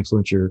all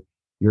influence your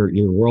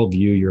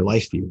worldview, your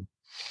life view?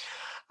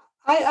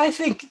 I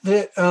think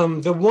that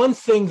the one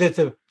thing that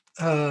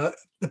the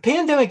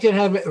pandemic did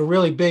have a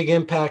really big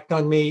impact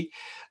on me.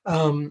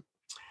 You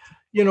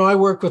know, I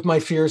work with my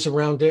fears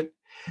around it.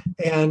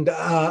 And,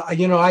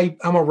 you know,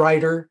 I'm a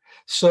writer,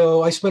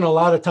 so I spent a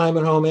lot of time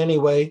at home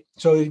anyway.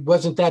 So it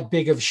wasn't that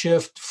big of a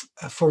shift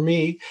for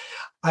me.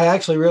 I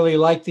actually really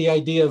liked the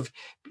idea of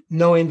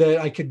knowing that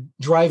I could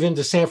drive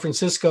into San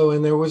Francisco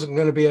and there wasn't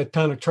going to be a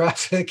ton of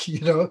traffic, you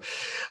know.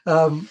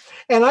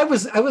 And I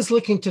was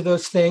looking to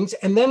those things.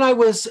 And then I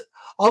was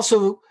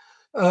also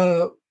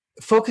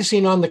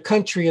focusing on the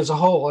country as a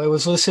whole. I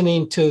was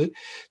listening to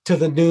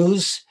the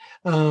news,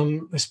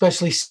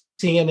 especially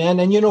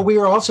CNN. And, you know, we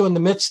were also in the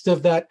midst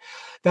of that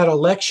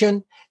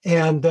election.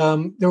 And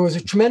there was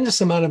a tremendous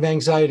amount of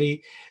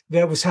anxiety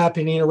that was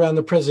happening around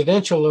the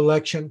presidential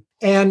election.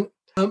 And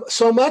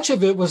so much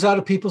of it was out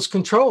of people's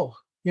control.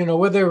 You know,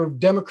 whether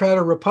Democrat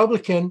or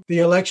Republican, the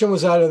election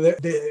was out of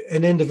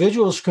an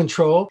individual's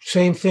control.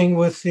 Same thing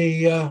with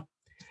the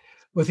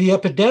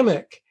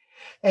epidemic.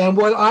 And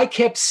what I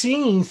kept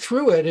seeing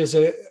through it is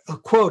a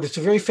quote. It's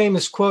a very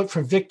famous quote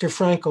from Viktor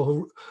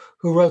Frankl,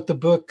 who wrote the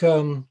book.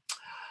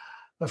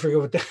 I forget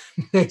what the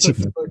name of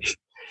the book.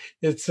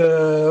 It's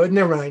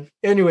never mind.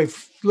 Anyway,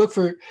 look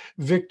for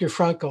Viktor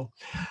Frankl.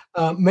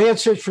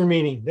 Man's Search for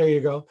Meaning. There you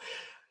go.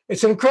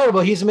 It's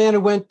incredible. He's a man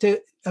who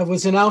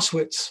was in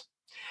Auschwitz,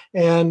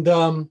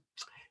 and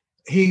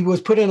he was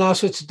put in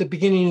Auschwitz at the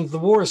beginning of the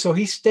war. So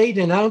he stayed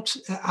in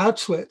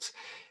Auschwitz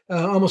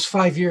almost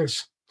 5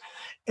 years.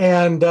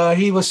 And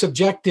he was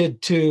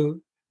subjected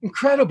to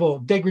incredible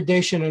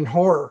degradation and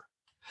horror.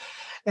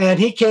 And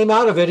he came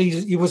out of it.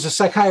 He was a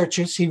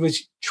psychiatrist. He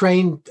was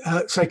trained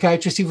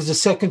psychiatrist. He was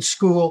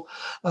the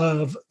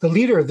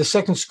leader of the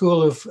second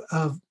school of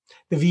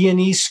the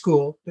Viennese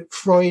school that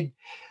Freud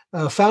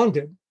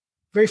founded.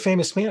 Very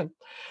famous man.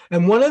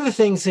 And one of the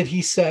things that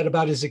he said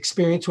about his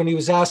experience when he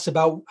was asked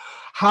about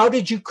how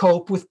did you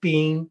cope with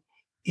being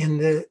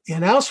in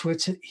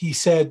Auschwitz, he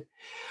said,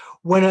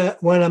 when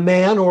a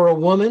man or a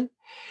woman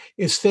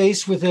is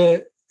faced with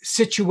a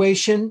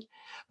situation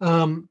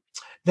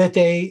that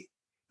they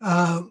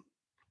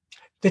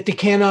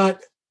cannot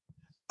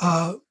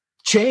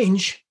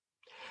change,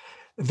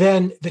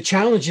 then the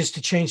challenge is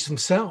to change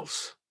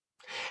themselves.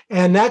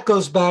 And that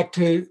goes back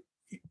to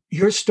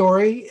your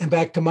story and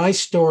back to my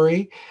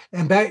story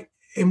and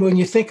when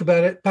you think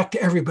about it, back to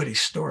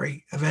everybody's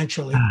story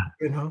eventually,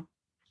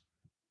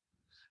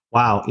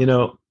 Wow.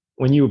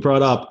 When you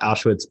brought up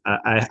Auschwitz,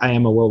 I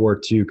am a World War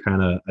II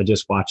I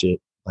just watch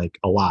it like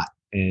a lot.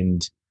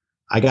 And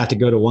I got to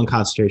go to one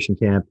concentration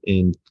camp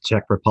in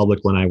Czech Republic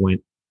when I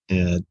went.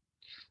 I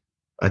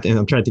think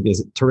I'm trying to think, is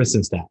it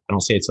Theresienstadt? I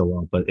don't say it so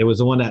well, but it was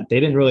the one that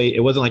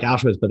it wasn't like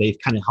Auschwitz, but they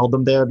kind of held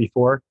them there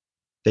before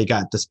they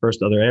got dispersed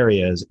to other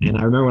areas. And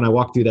I remember when I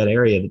walked through that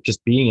area,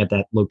 just being at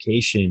that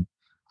location,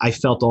 I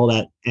felt all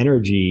that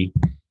energy,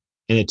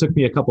 and it took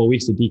me a couple of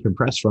weeks to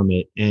decompress from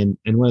it. And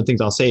one of the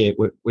things I'll say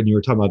when you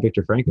were talking about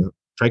Viktor Franco,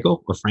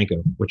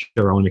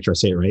 whichever, I want to make sure I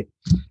say it right.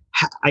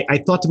 I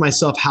thought to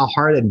myself how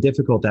hard and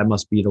difficult that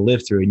must be to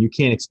live through. And you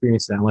can't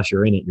experience that unless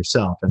you're in it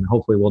yourself. And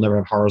hopefully we'll never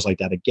have horrors like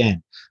that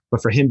again.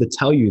 But for him to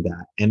tell you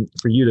that, and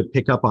for you to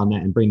pick up on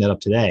that and bring that up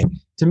today,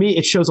 to me,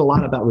 it shows a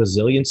lot about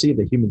resiliency of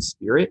the human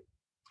spirit.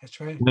 That's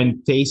right.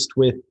 When faced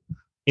with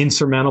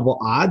insurmountable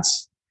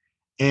odds.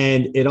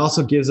 And it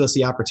also gives us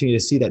the opportunity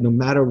to see that no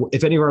matter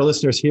if any of our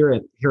listeners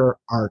hear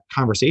our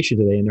conversation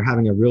today and they're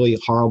having a really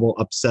horrible,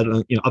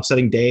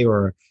 upsetting day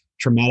or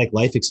traumatic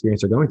life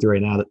experience they're going through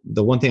right now,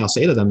 the one thing I'll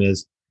say to them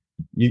is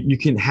you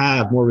can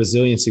have more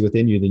resiliency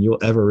within you than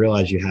you'll ever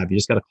realize you have. You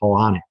just got to call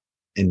on it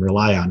and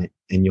rely on it,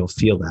 and you'll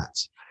feel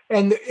that.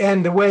 And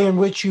the way in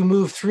which you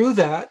move through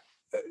that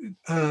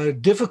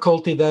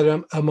difficulty,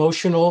 that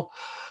emotional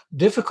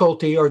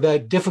difficulty, or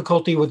that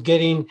difficulty with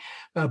getting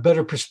a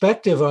better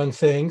perspective on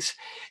things,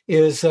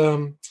 is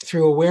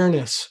through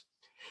awareness.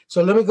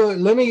 So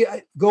let me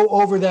go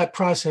over that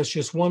process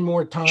just one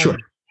more time. Sure.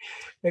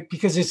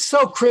 Because it's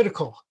so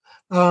critical.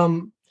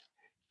 In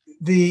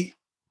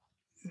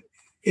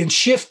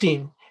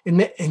shifting in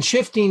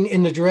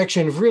the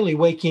direction of really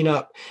waking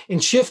up,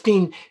 and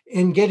shifting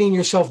in getting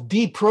yourself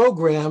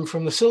deprogrammed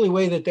from the silly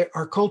way that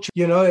our culture,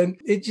 and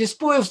it just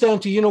boils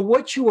down to,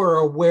 what you are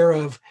aware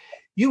of,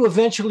 you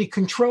eventually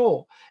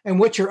control, and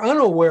what you're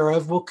unaware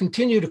of will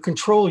continue to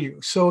control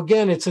you. So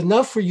again, it's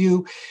enough for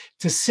you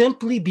to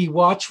simply be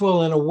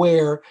watchful and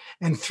aware.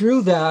 And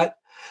through that,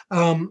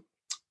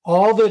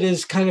 all that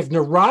is kind of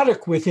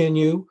neurotic within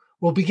you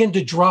will begin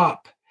to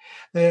drop,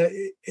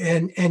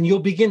 and you'll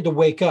begin to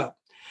wake up.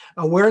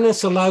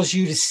 Awareness allows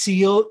you to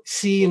see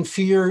and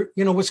fear,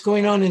 what's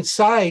going on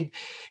inside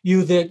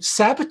you that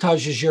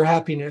sabotages your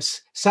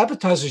happiness,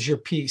 sabotages your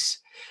peace.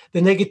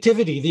 The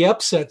negativity, the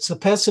upsets, the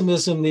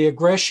pessimism, the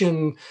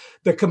aggression,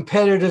 the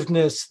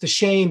competitiveness, the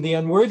shame, the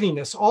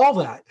unworthiness, all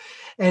that.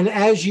 And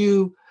as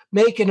you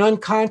make an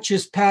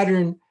unconscious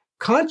pattern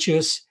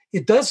conscious,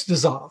 it does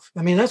dissolve.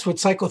 I mean, that's what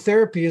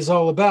psychotherapy is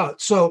all about.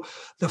 So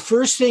the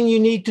first thing you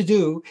need to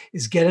do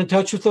is get in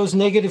touch with those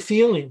negative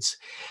feelings,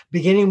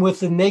 beginning with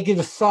the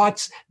negative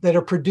thoughts that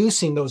are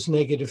producing those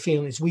negative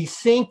feelings. We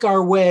think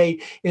our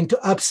way into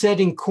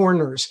upsetting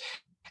corners.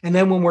 And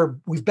then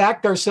when we've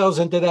backed ourselves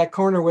into that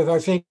corner with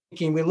our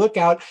thinking, we look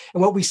out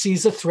and what we see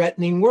is a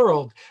threatening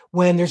world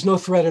when there's no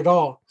threat at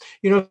all.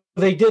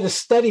 They did a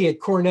study at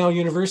Cornell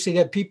University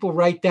that people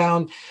write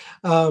down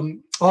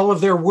all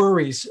of their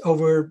worries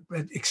over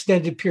an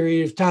extended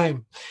period of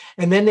time.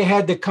 And then they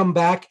had to come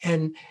back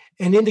and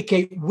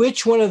indicate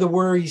which one of the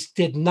worries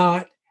did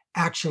not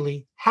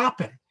actually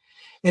happen.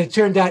 And it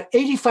turned out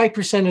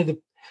 85%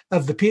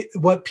 of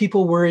what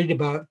people worried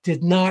about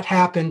did not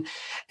happen.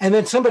 And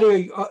then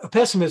a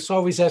pessimist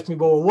always asked me,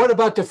 well, what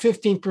about the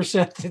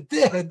 15% that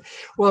did?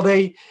 Well,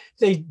 they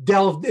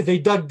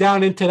dug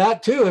down into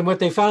that too. And what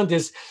they found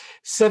is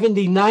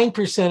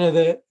 79% of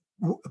the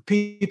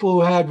people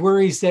who had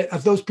worries had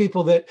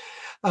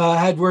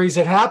worries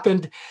that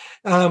happened,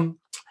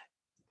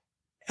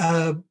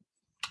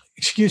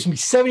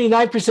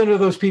 79% of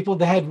those people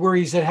that had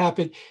worries that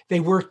happened, they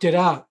worked it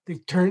out. They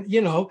turned,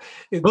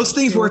 most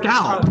things work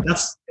out.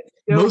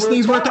 Most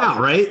things work out,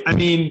 right? I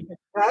mean,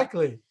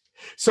 exactly.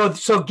 So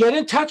get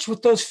in touch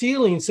with those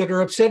feelings that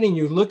are upsetting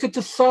you. Look at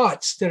the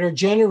thoughts that are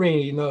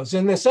generating those.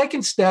 And the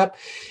second step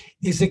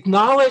is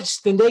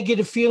acknowledge the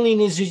negative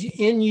feeling is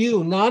in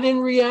you, not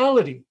in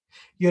reality.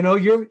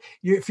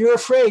 If you're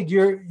afraid,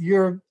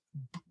 you're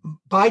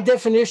by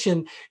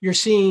definition, you're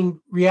seeing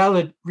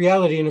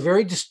reality in a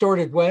very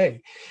distorted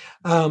way.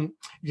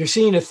 You're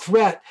seeing a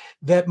threat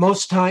that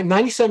most time,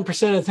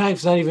 97% of the time,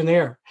 is not even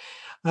there.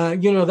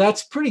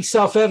 That's pretty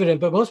self-evident,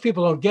 but most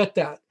people don't get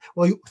that.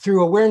 Well,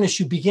 through awareness,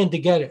 you begin to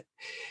get it.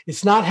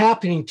 It's not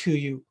happening to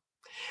you.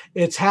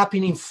 It's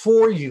happening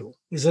for you,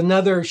 is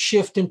another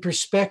shift in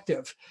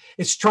perspective.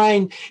 It's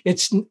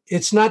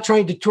not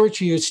trying to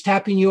torture you. It's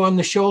tapping you on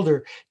the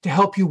shoulder to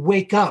help you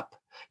wake up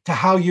to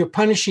how you're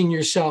punishing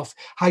yourself,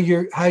 how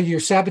you're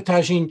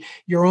sabotaging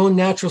your own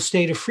natural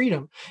state of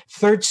freedom.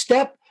 Third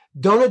step,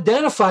 don't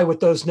identify with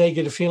those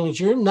negative feelings.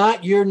 You're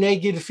not your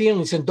negative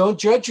feelings, and don't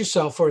judge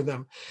yourself for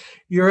them.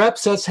 Your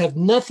upsets have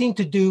nothing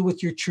to do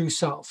with your true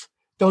self.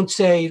 Don't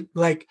say,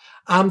 like,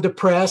 I'm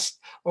depressed,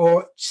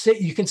 or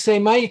you can say,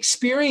 my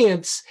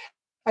experience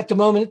at the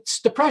moment is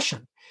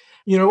depression,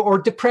 or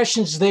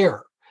depression's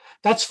there.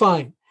 That's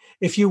fine.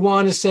 If you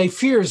want to say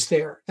fear's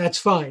there, that's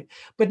fine.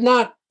 But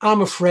not,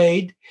 I'm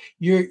afraid.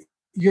 You're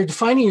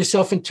defining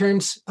yourself in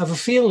terms of a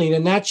feeling,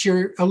 and that's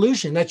your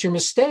illusion. That's your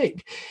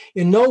mistake.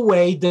 In no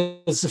way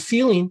does the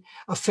feeling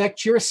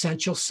affect your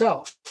essential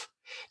self.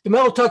 The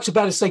Mello talks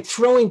about it's like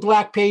throwing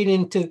black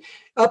paint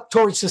up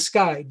towards the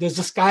sky. Does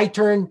the sky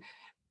turn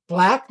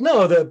black?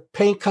 No, the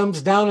paint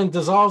comes down and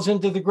dissolves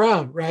into the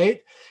ground,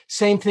 right?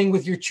 Same thing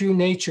with your true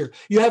nature.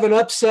 You have an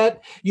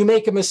upset, you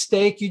make a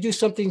mistake, you do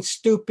something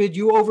stupid,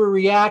 you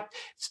overreact,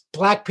 it's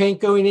black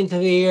paint going into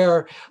the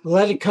air,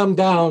 let it come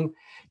down.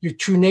 Your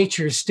true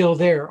nature is still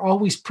there,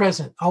 always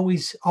present,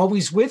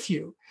 always with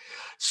you.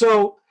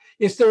 So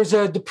if there's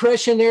a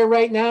depression there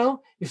right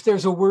now, if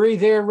there's a worry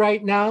there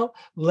right now,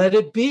 let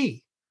it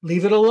be.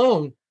 Leave it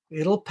alone.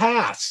 It'll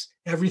pass.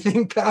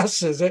 Everything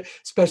passes,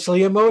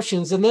 especially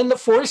emotions. And then the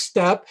fourth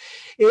step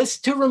is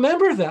to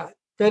remember that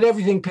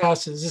everything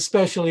passes,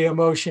 especially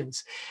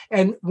emotions.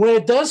 And when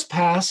it does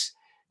pass,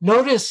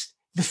 notice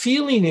the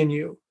feeling in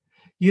you.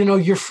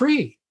 You're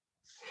free.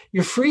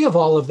 You're free of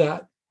all of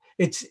that.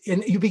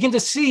 And you begin to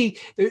see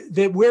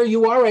that where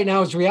you are right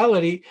now is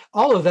reality.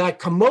 All of that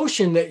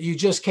commotion that you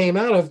just came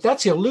out of,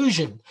 that's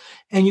illusion.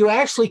 And you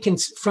actually can,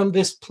 from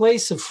this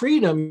place of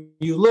freedom,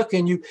 you look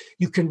and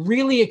you can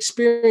really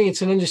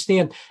experience and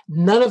understand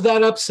none of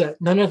that upset,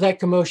 none of that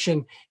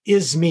commotion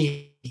is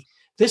me.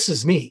 This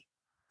is me.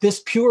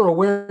 This pure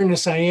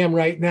awareness I am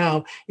right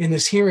now in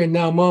this here and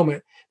now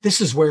moment.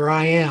 This is where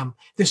I am.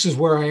 This is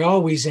where I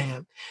always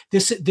am.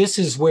 This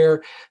is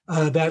where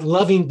that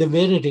loving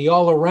divinity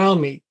all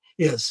around me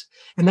is.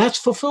 And that's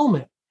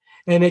fulfillment.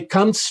 And it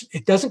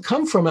doesn't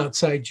come from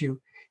outside you.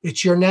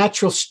 It's your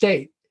natural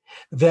state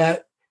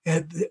that's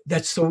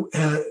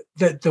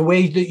the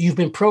way that you've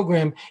been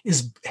programmed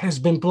has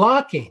been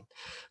blocking.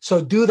 So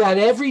do that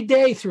every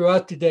day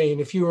throughout the day. And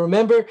if you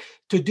remember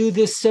to do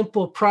this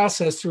simple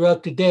process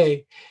throughout the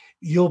day,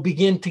 you'll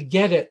begin to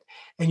get it.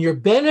 And your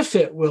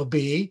benefit will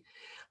be,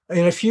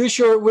 in a few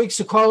short weeks,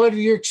 the quality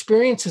of your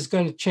experience is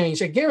going to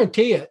change. I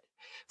guarantee it.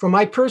 From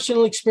my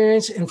personal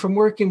experience and from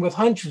working with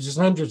hundreds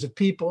and hundreds of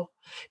people,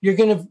 you're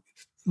going to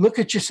look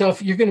at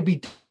yourself, you're going to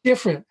be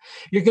different.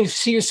 You're going to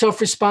see yourself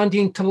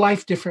responding to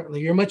life differently.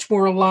 You're much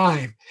more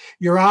alive.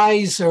 Your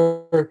eyes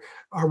are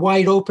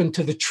wide open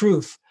to the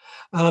truth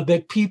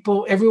that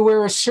people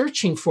everywhere are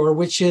searching for,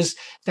 which is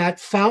that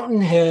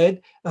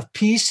fountainhead of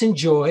peace and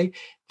joy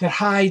that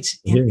hides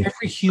in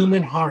every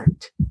human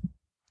heart.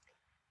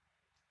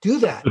 Do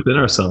that. Within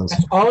ourselves.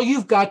 That's all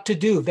you've got to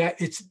do.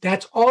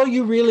 That's all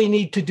you really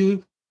need to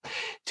do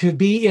to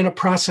be in a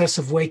process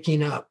of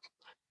waking up.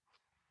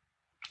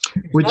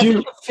 Would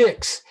you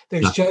fix?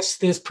 There's just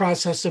this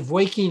process of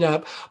waking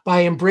up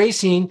by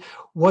embracing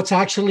what's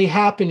actually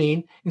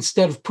happening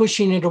instead of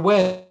pushing it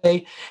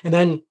away and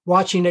then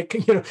watching it.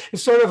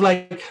 It's sort of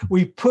like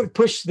we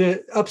push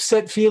the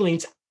upset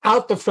feelings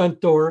out the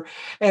front door,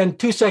 and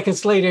 2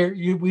 seconds later,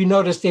 we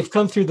notice they've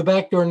come through the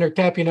back door and they're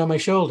tapping on my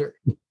shoulder.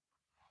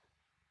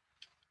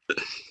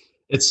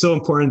 It's so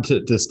important to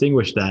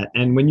distinguish that.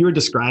 And when you were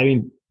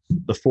describing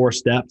the 4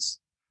 steps,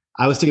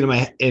 I was thinking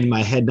in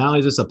my head, not only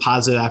is this a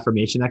positive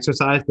affirmation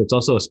exercise, but it's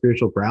also a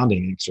spiritual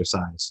grounding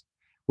exercise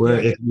where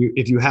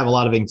if you have a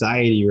lot of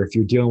anxiety or if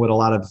you're dealing with a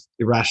lot of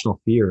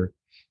irrational fear,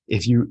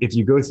 if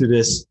you go through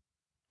this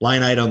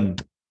line item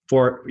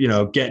for,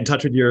 get in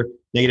touch with your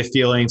negative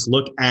feelings,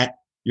 look at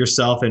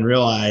yourself and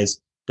realize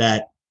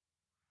that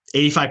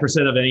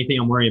 85% of anything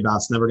I'm worrying about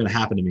is never going to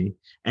happen to me.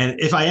 And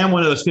if I am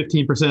one of those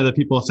 15% of the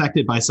people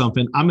affected by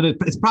something,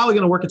 it's probably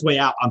going to work its way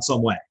out on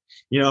some way.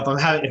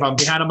 If I'm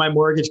behind on my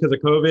mortgage because of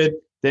COVID,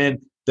 then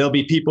there'll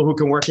be people who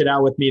can work it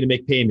out with me to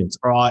make payments,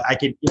 or I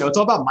can, it's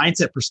all about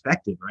mindset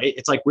perspective, right?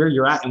 It's like where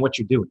you're at and what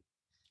you're doing.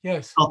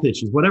 Yes. Health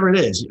issues, whatever it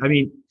is.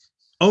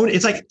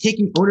 It's like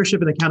taking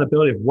ownership and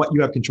accountability of what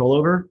you have control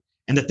over,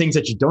 and the things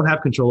that you don't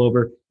have control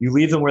over, you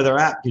leave them where they're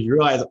at because you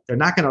realize they're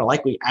not going to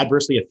likely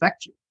adversely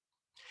affect you.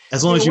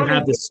 As long as you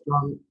have this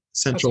strong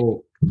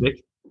central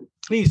conviction.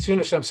 Please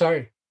finish. I'm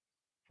sorry.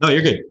 No,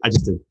 you're good. I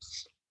just did.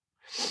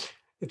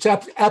 It's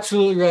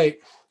absolutely right.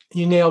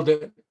 You nailed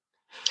it.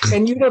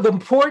 And the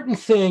important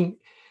thing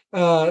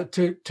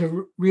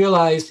to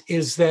realize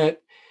is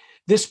that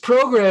this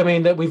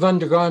programming that we've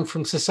undergone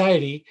from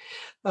society,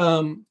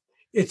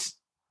 it's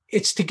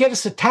to get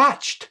us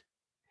attached.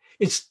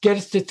 It's get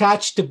us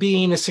attached to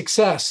being a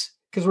success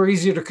because we're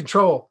easier to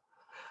control.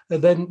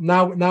 And then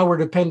now we're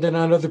dependent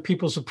on other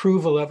people's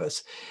approval of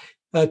us,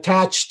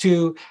 attached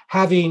to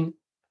having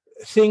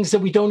things that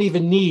we don't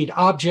even need,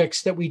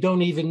 objects that we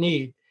don't even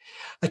need,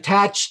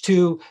 attached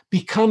to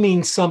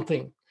becoming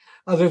something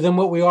other than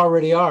what we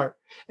already are.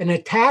 An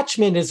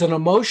attachment is an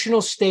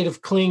emotional state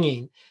of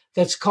clinging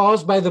that's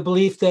caused by the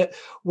belief that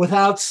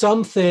without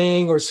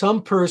something or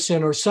some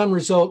person or some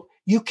result,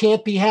 you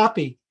can't be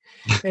happy.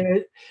 And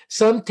at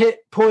some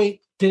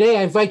point today,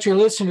 I invite your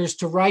listeners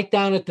to write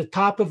down at the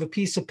top of a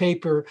piece of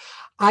paper,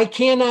 I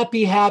cannot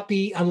be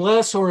happy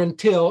unless or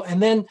until,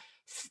 and then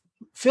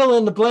fill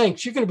in the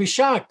blanks. You're going to be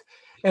shocked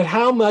at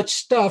how much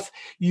stuff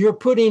you're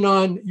putting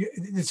on.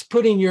 It's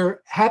putting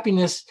your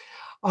happiness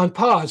on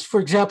pause. For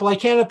example, I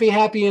cannot be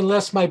happy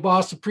unless my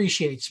boss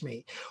appreciates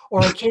me,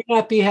 or I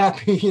cannot be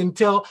happy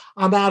until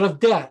I'm out of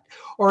debt,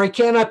 or I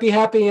cannot be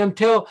happy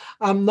until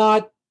I'm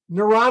not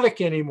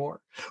neurotic anymore,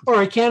 or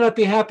I cannot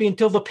be happy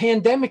until the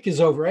pandemic is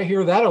over. I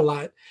hear that a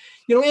lot.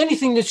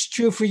 Anything that's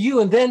true for you,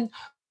 and then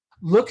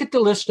look at the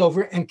list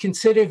over and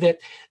consider that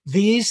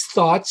these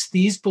thoughts,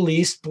 these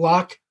beliefs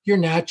block your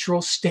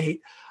natural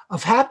state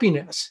of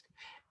happiness.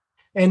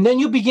 And then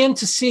you begin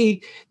to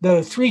see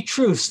the three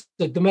truths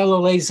that Mello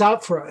lays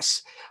out for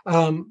us.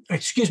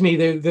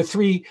 The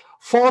three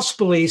false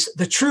beliefs,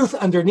 the truth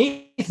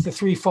underneath the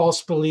three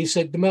false beliefs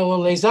that Mello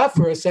lays out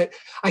for us, that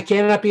I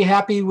cannot be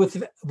happy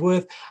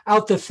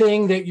without the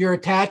thing that you're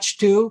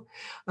attached to,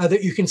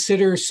 that you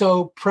consider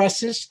so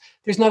precious.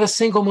 There's not a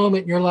single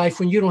moment in your life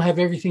when you don't have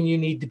everything you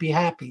need to be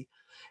happy.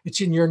 It's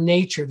in your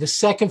nature. The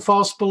second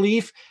false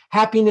belief,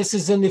 happiness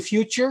is in the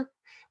future.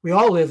 We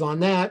all live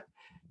on that.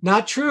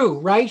 Not true.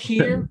 Right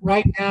here,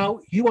 right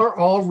now, you are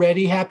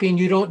already happy and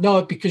you don't know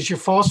it because your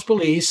false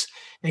beliefs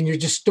and your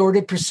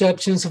distorted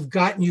perceptions have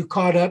gotten you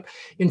caught up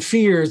in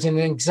fears and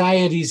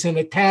anxieties and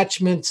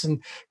attachments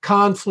and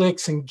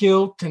conflicts and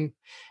guilt. And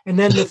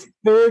then the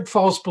third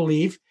false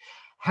belief,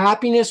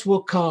 happiness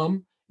will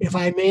come if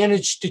I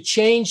manage to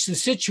change the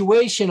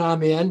situation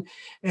I'm in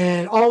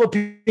and all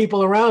the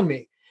people around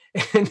me.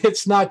 And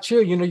it's not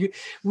true.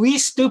 We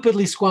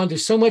stupidly squander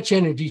so much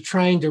energy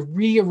trying to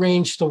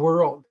rearrange the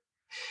world.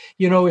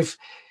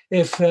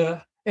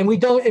 And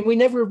we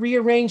never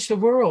rearrange the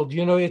world.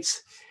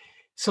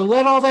 So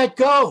let all that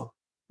go.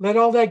 Let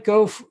all that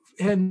go.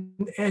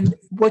 And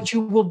what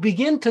you will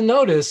begin to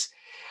notice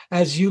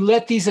as you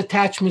let these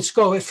attachments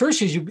go, at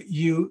first as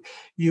you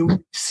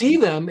see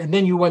them and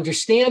then you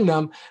understand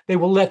them, they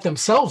will let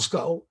themselves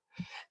go.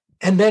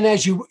 And then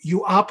as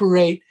you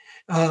operate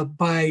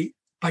by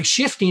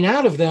shifting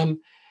out of them,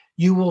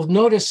 you will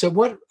notice that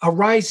what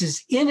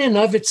arises in and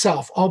of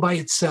itself, all by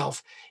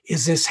itself,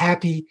 is this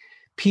happy,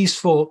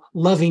 peaceful,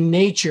 loving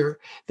nature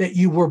that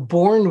you were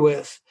born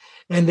with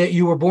and that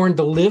you were born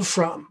to live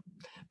from,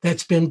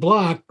 that's been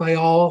blocked by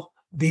all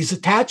these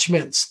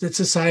attachments that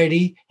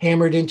society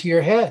hammered into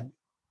your head.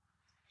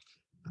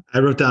 I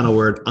wrote down a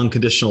word,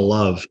 unconditional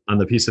love, on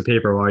the piece of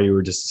paper while you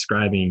were just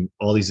describing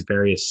all these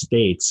various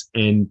states.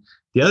 And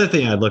the other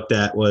thing I looked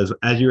at was,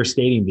 as you were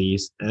stating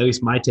these, at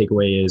least my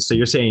takeaway is, so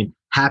you're saying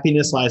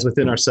happiness lies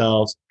within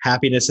ourselves,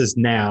 happiness is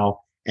now,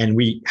 and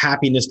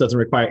happiness doesn't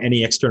require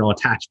any external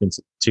attachments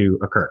to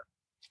occur.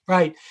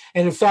 Right.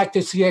 And in fact,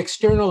 it's the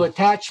external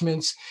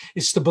attachments.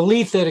 It's the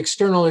belief that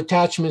external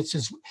attachments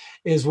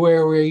is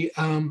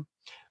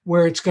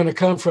where it's going to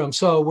come from.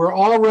 So we're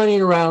all running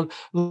around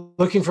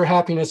looking for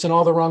happiness in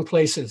all the wrong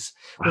places.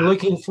 Wow. We're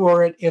looking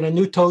for it in a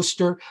new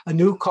toaster, a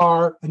new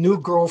car, a new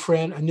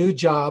girlfriend, a new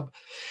job.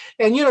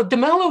 And,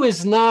 DeMello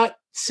is not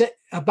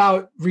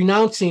about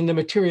renouncing the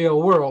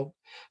material world.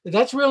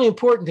 That's really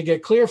important to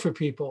get clear for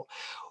people.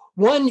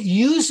 One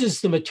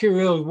uses the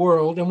material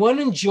world and one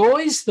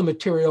enjoys the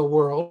material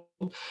world,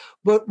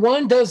 but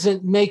one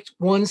doesn't make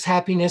one's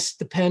happiness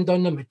depend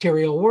on the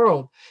material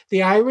world.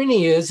 The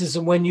irony is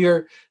that when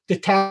you're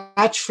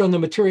detached from the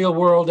material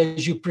world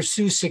as you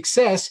pursue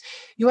success,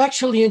 you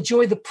actually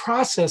enjoy the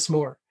process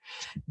more.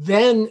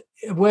 Then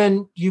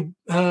when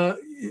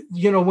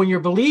when you're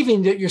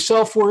believing that your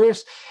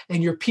self-worth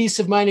and your peace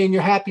of mind and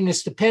your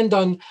happiness depend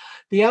on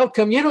the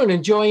outcome, you don't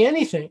enjoy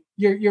anything.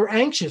 You're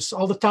anxious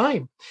all the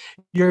time.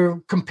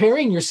 You're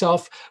comparing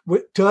yourself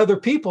to other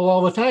people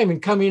all the time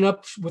and coming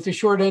up with the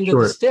short end of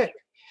the stick.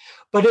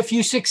 But if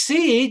you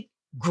succeed,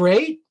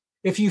 great.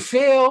 If you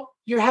fail,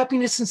 your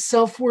happiness and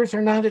self-worth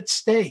are not at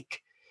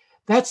stake.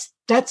 That's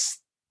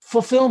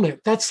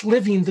fulfillment. That's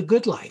living the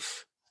good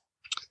life.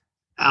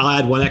 I'll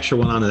add one extra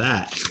one onto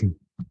that.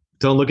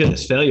 Don't look at it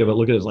as failure, but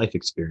look at it as life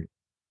experience.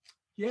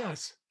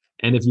 Yes.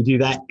 And if you do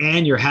that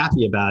and you're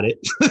happy about it,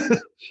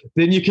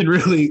 then you can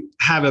really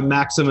have a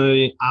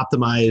maximally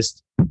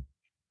optimized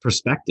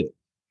perspective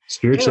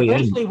spiritually. And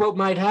eventually what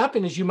might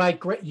happen is you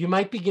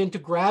might begin to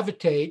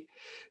gravitate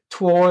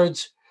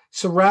towards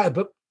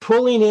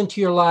pulling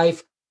into your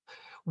life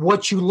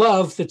what you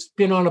love that's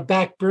been on a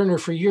back burner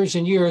for years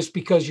and years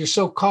because you're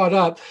so caught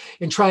up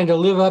in trying to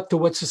live up to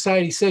what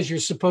society says you're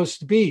supposed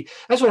to be.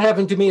 That's what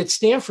happened to me at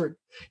Stanford.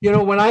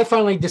 When I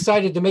finally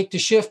decided to make the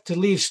shift to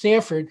leave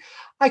Stanford,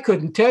 I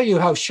couldn't tell you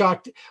how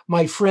shocked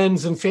my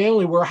friends and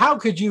family were. How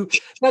could you?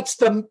 That's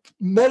one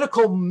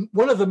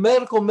of the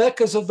medical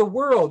meccas of the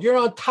world. You're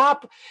on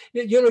top,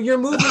 you're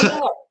moving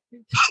up.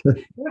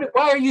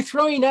 Why are you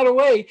throwing that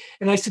away?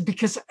 And I said,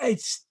 because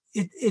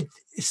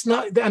it's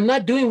not, I'm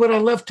not doing what I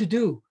love to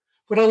do.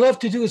 What I love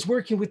to do is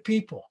working with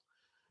people.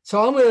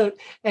 So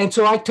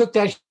so I took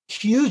that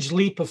huge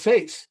leap of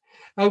faith.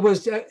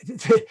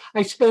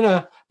 I spent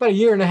about a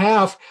year and a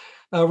half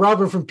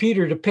robbing from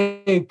Peter to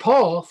pay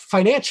Paul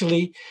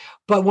financially.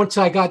 But once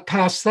I got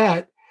past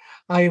that,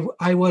 I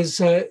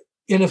was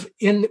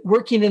in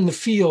working in the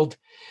field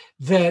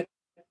that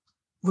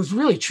was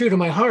really true to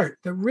my heart,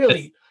 that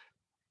really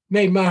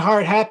made my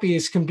heart happy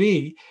as can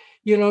be.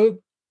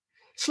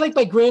 It's like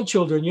my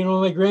grandchildren.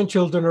 My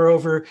grandchildren are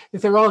over,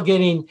 if they're all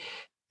getting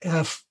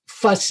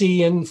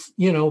fussy and,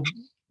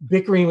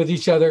 bickering with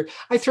each other,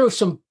 I throw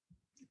some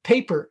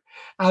paper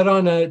out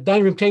on a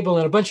dining room table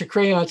and a bunch of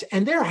crayons,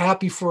 and they're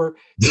happy for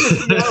 2 or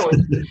 3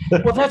 hours.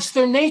 Well, that's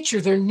their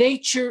nature. Our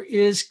nature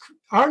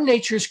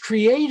is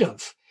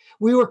creative.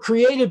 We were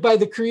created by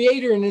the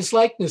Creator in His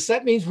likeness.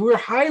 That means we're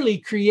highly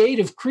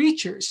creative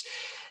creatures.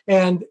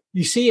 And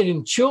you see it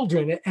in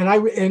children.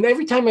 And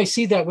every time I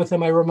see that with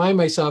them, I remind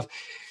myself,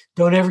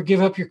 don't ever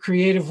give up your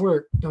creative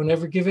work. Don't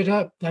ever give it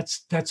up.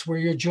 That's where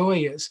your joy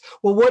is.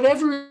 Well,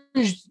 whatever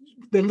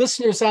the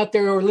listeners out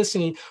there are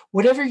listening,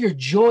 whatever your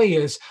joy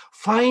is,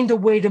 find a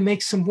way to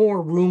make some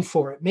more room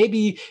for it.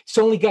 Maybe it's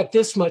only got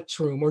this much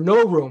room or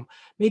no room.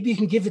 Maybe you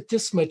can give it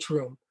this much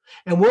room.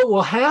 And what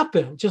will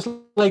happen, just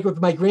like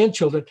with my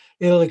grandchildren,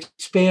 it'll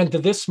expand to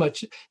this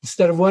much.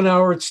 Instead of 1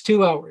 hour, it's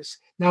 2 hours.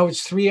 Now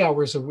it's 3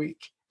 hours a week.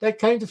 That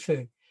kind of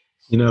thing.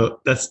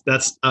 That's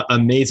an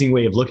amazing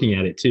way of looking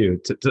at it too.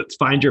 To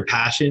find your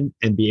passion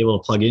and be able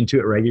to plug into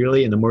it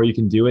regularly, and the more you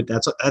can do it,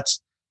 that's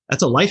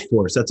a life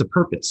force. That's a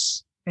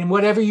purpose. And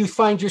whatever you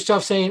find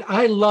yourself saying,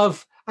 I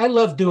love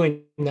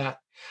doing that.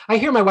 I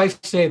hear my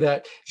wife say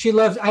that she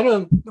loves.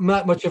 I'm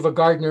not much of a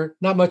gardener,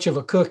 not much of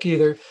a cook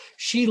either.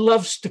 She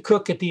loves to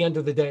cook at the end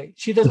of the day.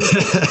 She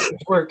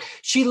doesn't work.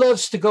 She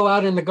loves to go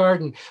out in the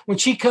garden. When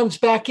she comes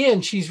back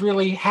in, she's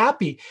really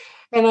happy.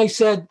 And I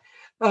said,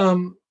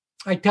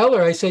 I tell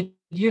her, I said,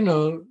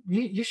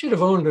 you should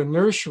have owned a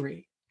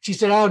nursery. She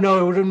said, oh, no,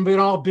 it would have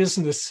been all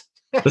business.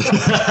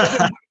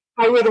 I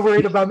would have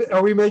worried about,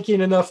 are we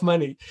making enough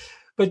money?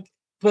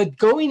 But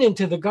going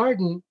into the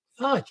garden,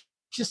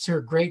 just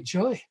her great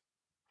joy.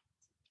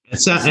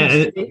 She's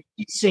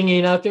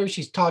singing out there.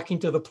 She's talking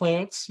to the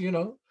plants,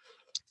 So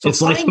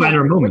it's like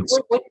minor moments.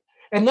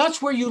 And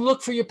that's where you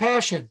look for your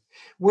passion,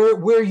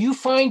 where you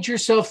find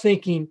yourself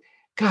thinking,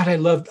 God, I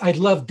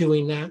love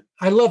doing that.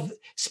 I love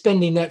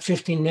spending that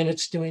 15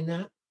 minutes doing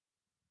that.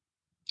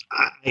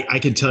 I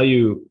can tell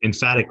you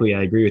emphatically,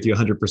 I agree with you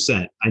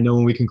 100%. I know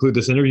when we conclude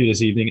this interview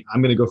this evening,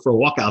 I'm going to go for a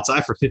walk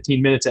outside for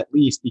 15 minutes at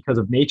least because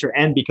of nature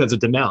and because of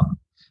DeMello.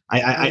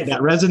 That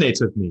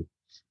resonates with me.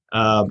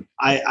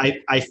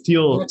 I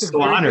feel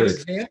so honored.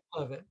 Example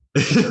of it.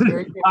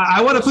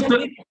 I want to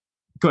put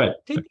go ahead.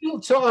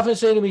 People so often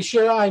say to me,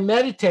 sure, I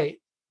meditate.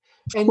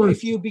 And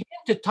if you begin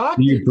to talk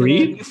to them,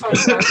 you find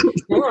out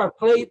there are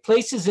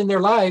places in their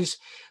lives,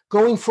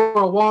 going for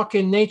a walk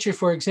in nature,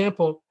 for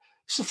example,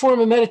 it's a form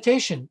of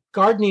meditation.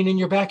 Gardening in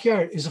your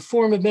backyard is a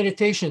form of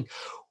meditation.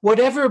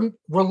 Whatever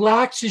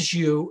relaxes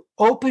you,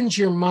 opens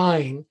your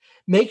mind,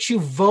 makes you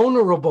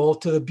vulnerable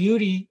to the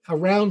beauty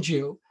around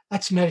you,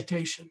 that's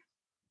meditation.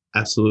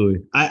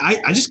 Absolutely.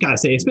 I just got to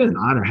say, it's been an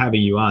honor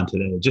having you on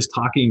today, just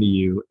talking to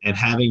you and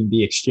having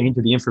the exchange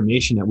of the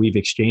information that we've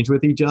exchanged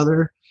with each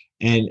other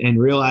and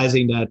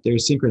realizing that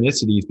there's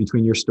synchronicities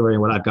between your story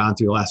and what I've gone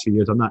through the last few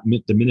years. I'm not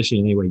diminishing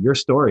in any way your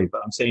story, but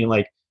I'm saying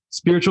like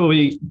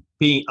spiritually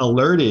being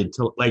alerted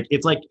to, like,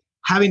 it's like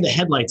having the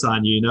headlights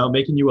on you,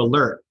 making you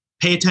alert.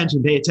 Pay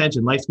attention.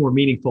 Life's more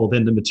meaningful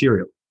than the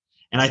material.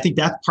 And I think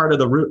that's part of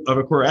the root of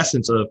a core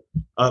essence of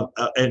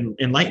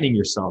enlightening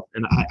yourself.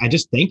 And I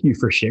just thank you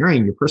for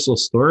sharing your personal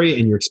story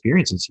and your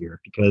experiences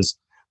here, because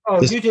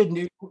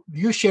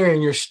you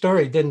sharing your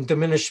story didn't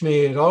diminish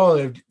me at all.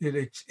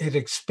 It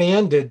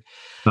expanded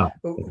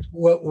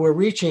what we're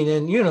reaching.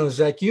 And,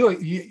 Zach,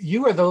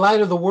 you are the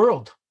light of the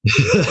world.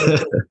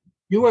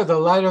 You are the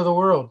light of the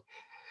world.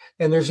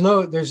 And there's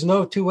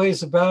no two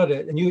ways about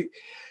it. And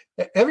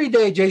every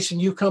day, Jason,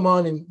 you come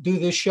on and do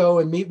this show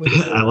and meet with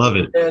I love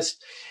it.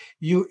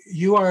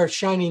 You are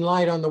shining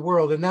light on the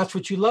world, and that's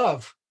what you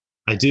love.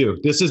 I do.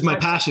 This is my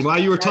passion. While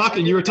you were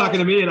talking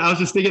to me, and I was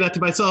just thinking that to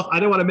myself.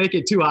 I don't want to make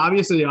it too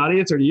obvious to the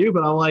audience or to you,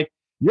 but I'm like,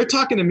 you're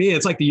talking to me.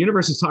 It's like the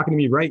universe is talking to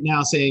me right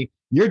now saying,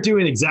 you're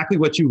doing exactly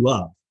what you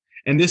love.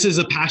 And this is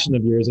a passion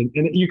of yours. And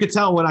you could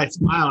tell when I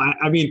smile.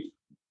 I mean,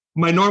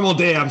 my normal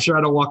day, I'm sure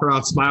I don't walk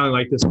around smiling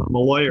like this. I'm a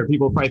lawyer.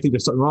 People probably think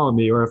there's something wrong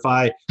with me. Or if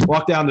I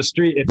walk down the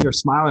street, if you're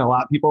smiling a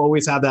lot, people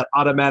always have that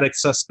automatic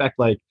suspect,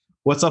 like,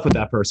 what's up with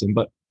that person.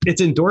 But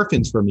it's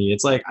endorphins for me.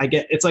 It's like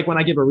when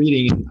I give a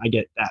reading, I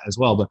get that as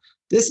well. But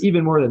this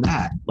even more than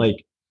that,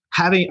 like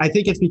I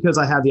think it's because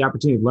I have the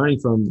opportunity of learning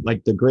from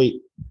like the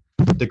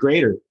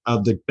greater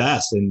of the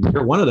best. And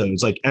you're one of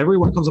those. Like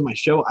everyone comes on my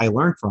show, I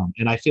learn from.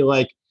 And I feel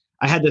like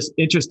I had this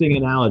interesting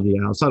analogy.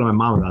 I was talking to my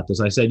mom about this.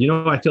 I said,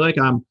 I feel like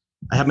I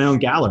have my own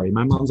gallery.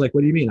 My mom's like,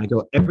 what do you mean? I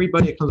go,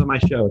 everybody that comes on my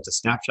show, it's a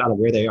snapshot of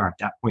where they are at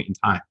that point in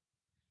time.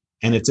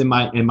 And it's in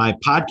my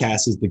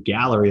podcast is the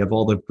gallery of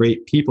all the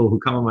great people who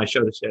come on my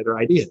show to share their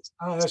ideas.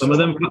 Oh, some of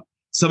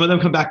them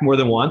come back more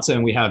than once,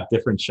 and we have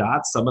different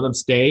shots. Some of them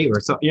stay,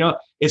 or so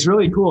it's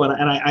really cool.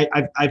 And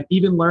I've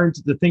even learned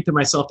to think to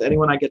myself, to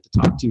anyone I get to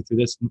talk to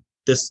through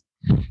this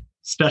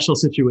special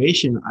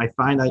situation, I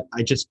find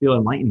I just feel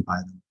enlightened by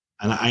them,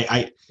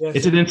 and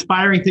it's an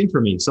inspiring thing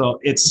for me. So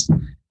it's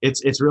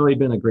really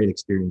been a great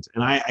experience,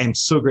 and I am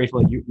so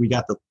grateful that we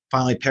got to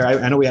finally pair.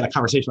 I know we had a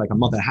conversation like a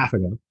month and a half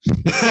ago,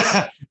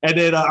 and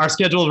then our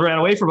schedules ran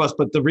away from us.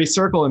 But the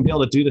recircle and be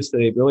able to do this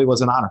today really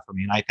was an honor for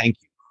me, and I thank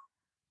you.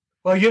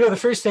 Well, the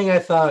first thing I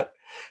thought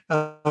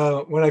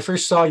when I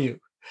first saw you,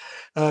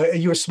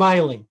 you were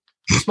smiling.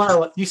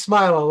 You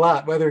smile a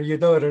lot, whether you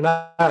know it or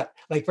not.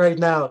 Like right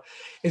now,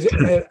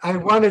 I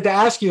wanted to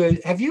ask you: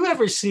 have you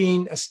ever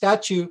seen a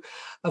statue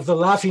of the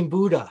Laughing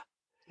Buddha?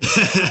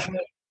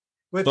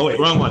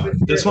 Wrong one.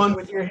 This one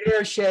with your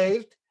hair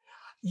shaved.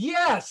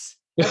 Yes.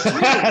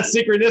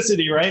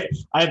 Synchronicity, right?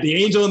 I have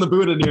the angel and the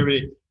Buddha near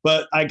me,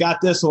 but I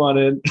got this one,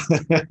 and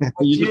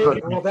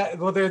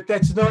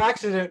that's no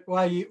accident.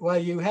 Why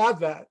you have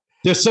that?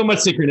 There's so much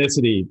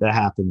synchronicity that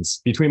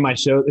happens between my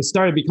shows. It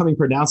started becoming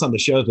pronounced on the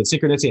shows, but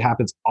synchronicity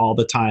happens all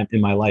the time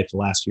in my life. The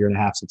last year and a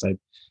half since I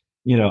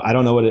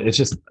don't know what it's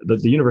just the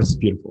universe is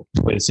beautiful.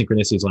 The way the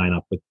synchronicities line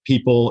up with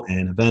people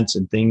and events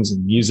and things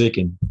and music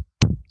and.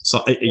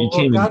 So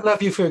God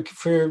love you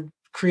for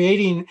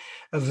creating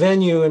a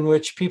venue in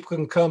which people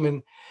can come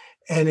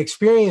and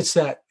experience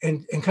that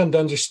and come to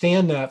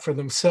understand that for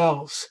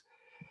themselves.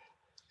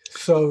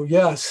 So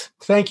yes,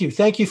 thank you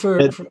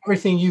for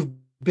everything you've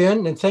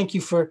been, and thank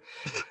you for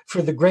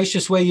the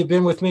gracious way you've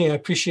been with me. I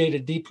appreciate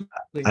it deeply.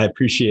 I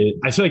appreciate it.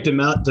 I feel like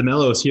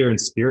Mello is here in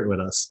spirit with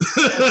us,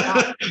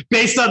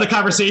 based on the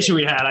conversation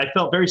we had. I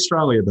felt very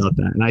strongly about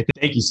that, and I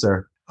thank you,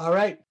 sir. All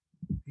right,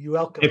 you're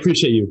welcome. I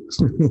appreciate you.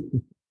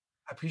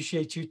 I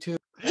appreciate you too.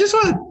 I just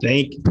want to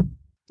thank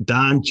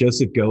Don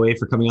Joseph Goewey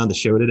for coming on the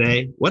show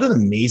today. What an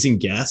amazing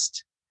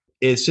guest.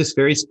 It's just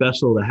very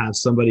special to have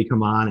somebody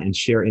come on and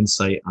share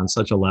insight on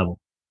such a level,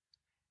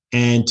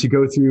 and to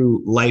go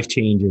through life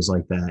changes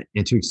like that,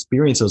 and to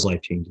experience those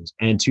life changes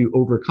and to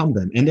overcome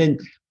them, and then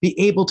be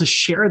able to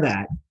share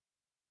that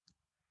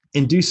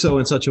and do so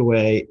in such a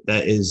way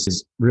that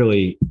is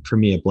really, for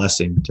me, a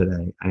blessing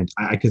today.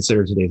 I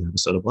consider today's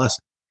episode a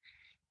blessing.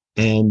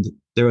 And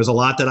there was a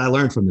lot that I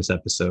learned from this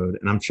episode,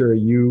 and I'm sure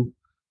you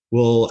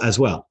will as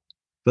well.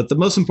 But the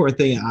most important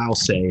thing I'll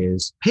say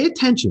is pay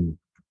attention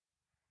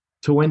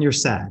to when you're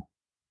sad.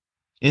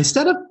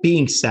 Instead of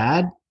being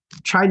sad,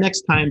 try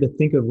next time to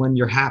think of when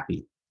you're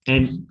happy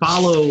and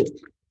follow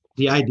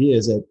the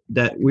ideas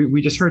that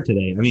we just heard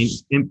today. I mean,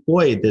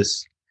 employ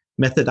this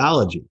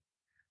methodology.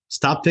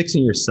 Stop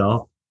fixing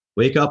yourself.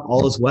 Wake Up,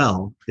 All Is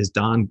Well is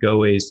Don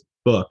Goewey's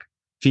book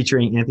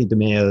featuring Anthony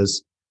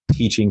DeMeo's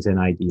teachings and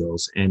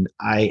ideals. And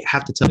I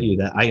have to tell you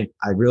that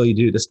I really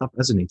do. This stuff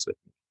resonates with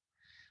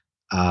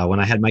me. When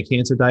I had my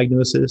cancer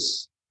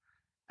diagnosis,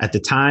 at the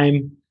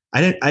time,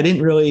 I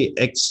didn't really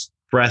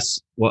express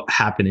what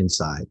happened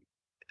inside.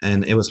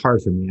 And it was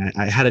hard for me.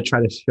 I had to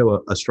try to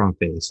show a strong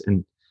face.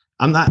 And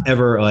I'm not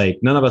ever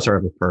none of us are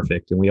ever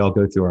perfect. And we all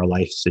go through our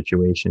life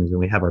situations and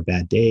we have our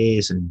bad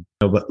days. And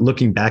but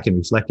looking back and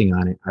reflecting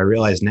on it, I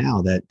realize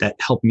now that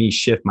helped me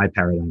shift my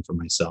paradigm for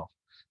myself.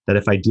 That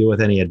if I deal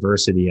with any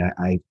adversity,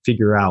 I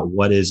figure out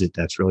what is it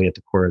that's really at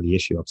the core of the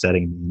issue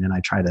upsetting me. And then I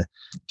try to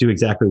do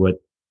exactly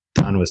what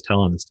Don was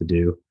telling us to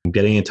do.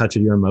 Getting in touch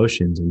with your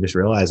emotions and just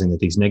realizing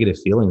that these negative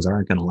feelings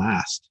aren't going to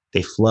last.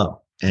 They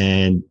flow.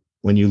 And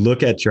when you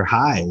look at your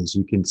highs,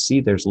 you can see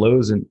there's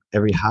lows in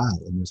every high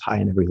and there's high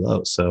in every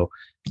low. So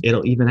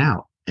it'll even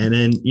out. And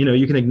then,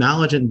 you can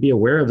acknowledge it and be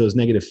aware of those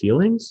negative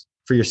feelings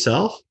for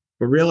yourself,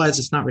 but realize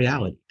it's not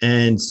reality.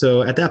 And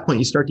so at that point,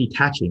 you start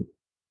detaching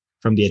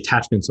from the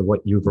attachments of what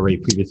you've already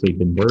previously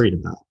been worried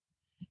about.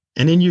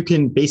 And then you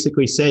can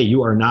basically say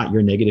you are not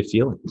your negative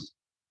feelings.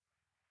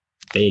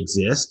 They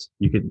exist.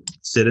 You could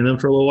sit in them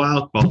for a little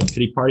while, call it a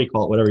pity party,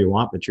 call it whatever you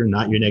want, but you're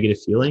not your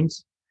negative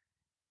feelings.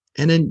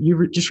 And then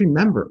you just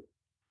remember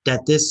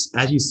that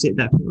as you sit in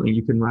that feeling,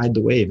 you can ride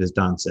the wave, as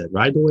Don said,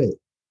 ride the wave,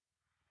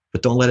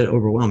 but don't let it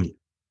overwhelm you.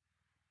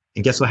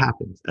 And guess what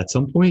happens? At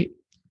some point,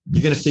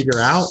 you're going to figure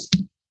out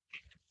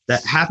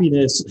that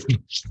happiness,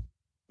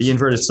 the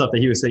inverted stuff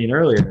that he was saying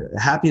earlier,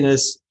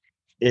 happiness,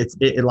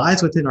 it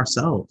lies within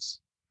ourselves.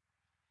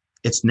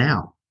 It's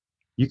now.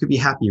 You could be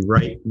happy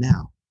right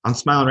now. I'm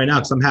smiling right now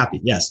because I'm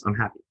happy. Yes, I'm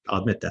happy.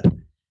 I'll admit that.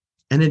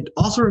 And then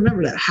also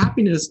remember that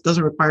happiness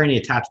doesn't require any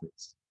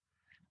attachments.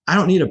 I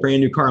don't need a brand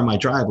new car in my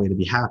driveway to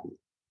be happy.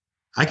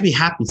 I could be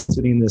happy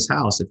sitting in this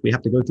house. If we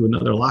have to go through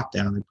another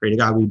lockdown, I pray to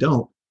God we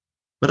don't,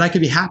 but I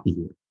could be happy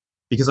here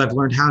because I've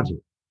learned how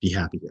to be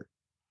happy here.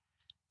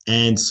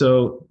 And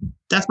so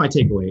that's my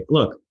takeaway.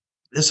 Look,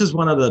 this is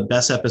one of the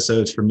best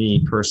episodes for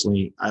me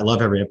personally. I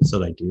love every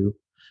episode I do,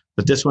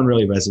 but this one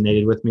really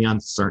resonated with me on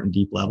certain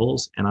deep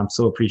levels. And I'm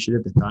so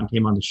appreciative that Don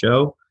came on the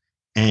show.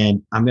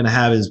 And I'm going to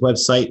have his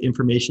website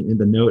information in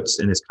the notes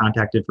and his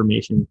contact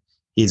information.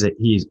 He's an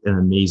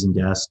amazing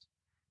guest.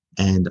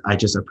 And I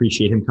just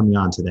appreciate him coming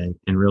on today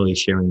and really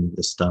sharing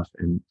this stuff.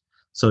 And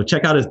so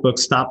check out his book,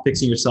 Stop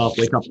Fixing Yourself,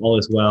 Wake Up, All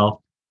Is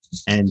Well.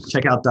 And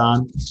check out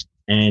Don.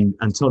 And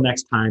until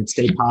next time,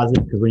 stay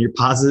positive, because when you're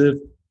positive,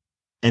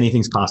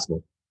 anything's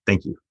possible.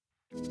 Thank you.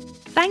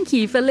 Thank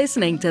you for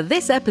listening to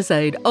this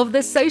episode of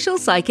the Social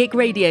Psychic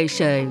Radio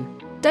Show.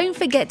 Don't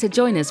forget to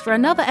join us for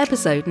another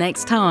episode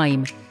next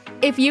time.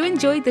 If you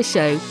enjoyed the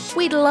show,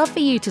 we'd love for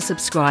you to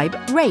subscribe,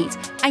 rate,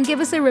 and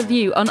give us a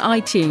review on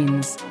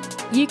iTunes.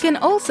 You can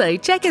also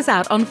check us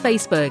out on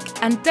Facebook,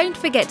 and don't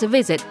forget to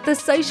visit the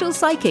Social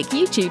Psychic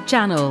YouTube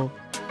channel.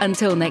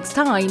 Until next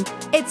time,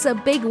 it's a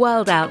big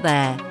world out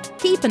there.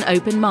 Keep an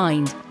open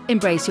mind,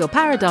 embrace your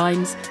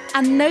paradigms,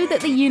 and know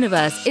that the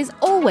universe is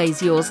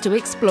always yours to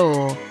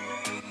explore.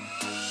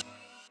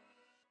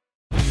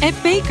 At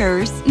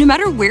Baker's, no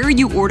matter where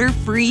you order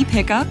free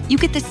pickup, you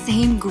get the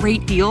same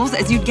great deals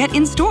as you'd get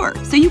in store.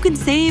 So you can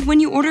save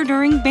when you order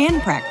during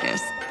band practice,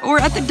 or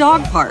at the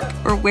dog park,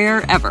 or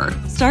wherever.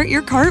 Start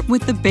your cart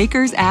with the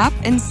Baker's app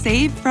and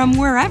save from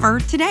wherever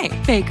today.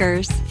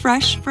 Baker's,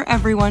 fresh for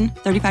everyone.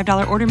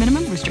 $35 order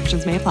minimum.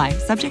 Restrictions may apply.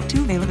 Subject to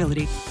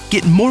availability.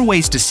 Get more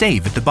ways to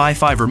save at the Buy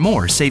 5 or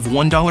More Save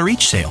 $1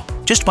 each sale.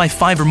 Just buy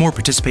 5 or more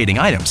participating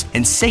items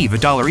and save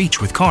 $1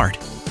 each with card.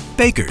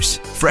 Baker's,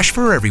 fresh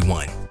for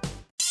everyone.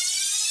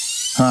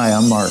 Hi,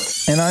 I'm Mark.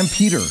 And I'm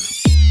Peter.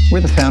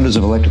 We're the founders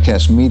of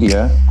Electrocast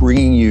Media,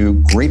 bringing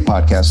you great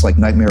podcasts like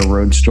Nightmare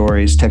Road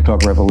Stories, Tech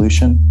Talk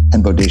Revolution,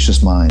 and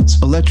Bodacious Minds.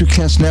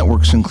 Electrocast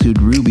networks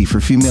include Ruby for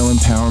female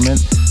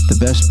empowerment, the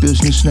Best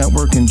Business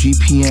Network, and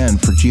GPN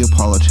for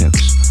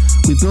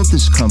geopolitics. We built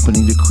this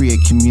company to create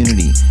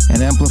community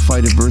and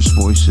amplify diverse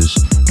voices,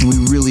 and we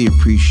really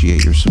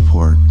appreciate your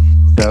support.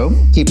 So,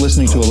 keep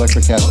listening to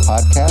Electrocast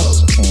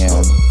podcasts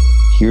and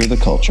hear the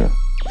culture.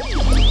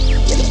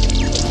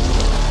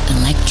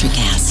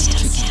 Electrocast.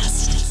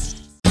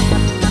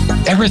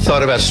 Ever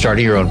thought about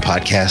starting your own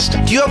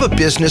podcast? Do you have a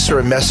business or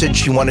a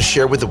message you want to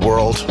share with the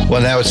world? Well,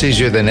 now it's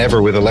easier than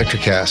ever with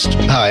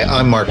Electrocast. Hi,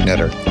 I'm Mark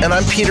Netter. And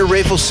I'm Peter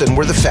Rafelson.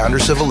 We're the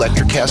founders of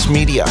Electrocast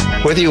Media.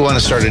 Whether you want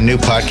to start a new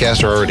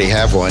podcast or already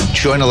have one,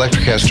 join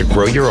Electrocast to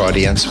grow your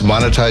audience,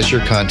 monetize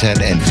your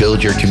content, and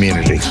build your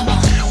community.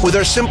 With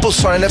our simple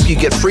sign-up, you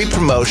get free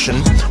promotion,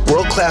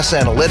 world-class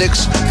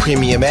analytics,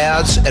 premium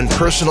ads, and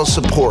personal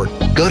support.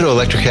 Go to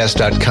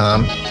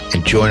electrocast.com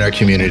and join our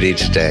community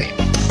today.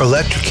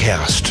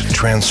 Electrocast.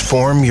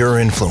 Transform your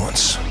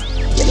influence.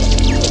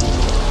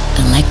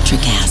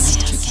 Electrocast.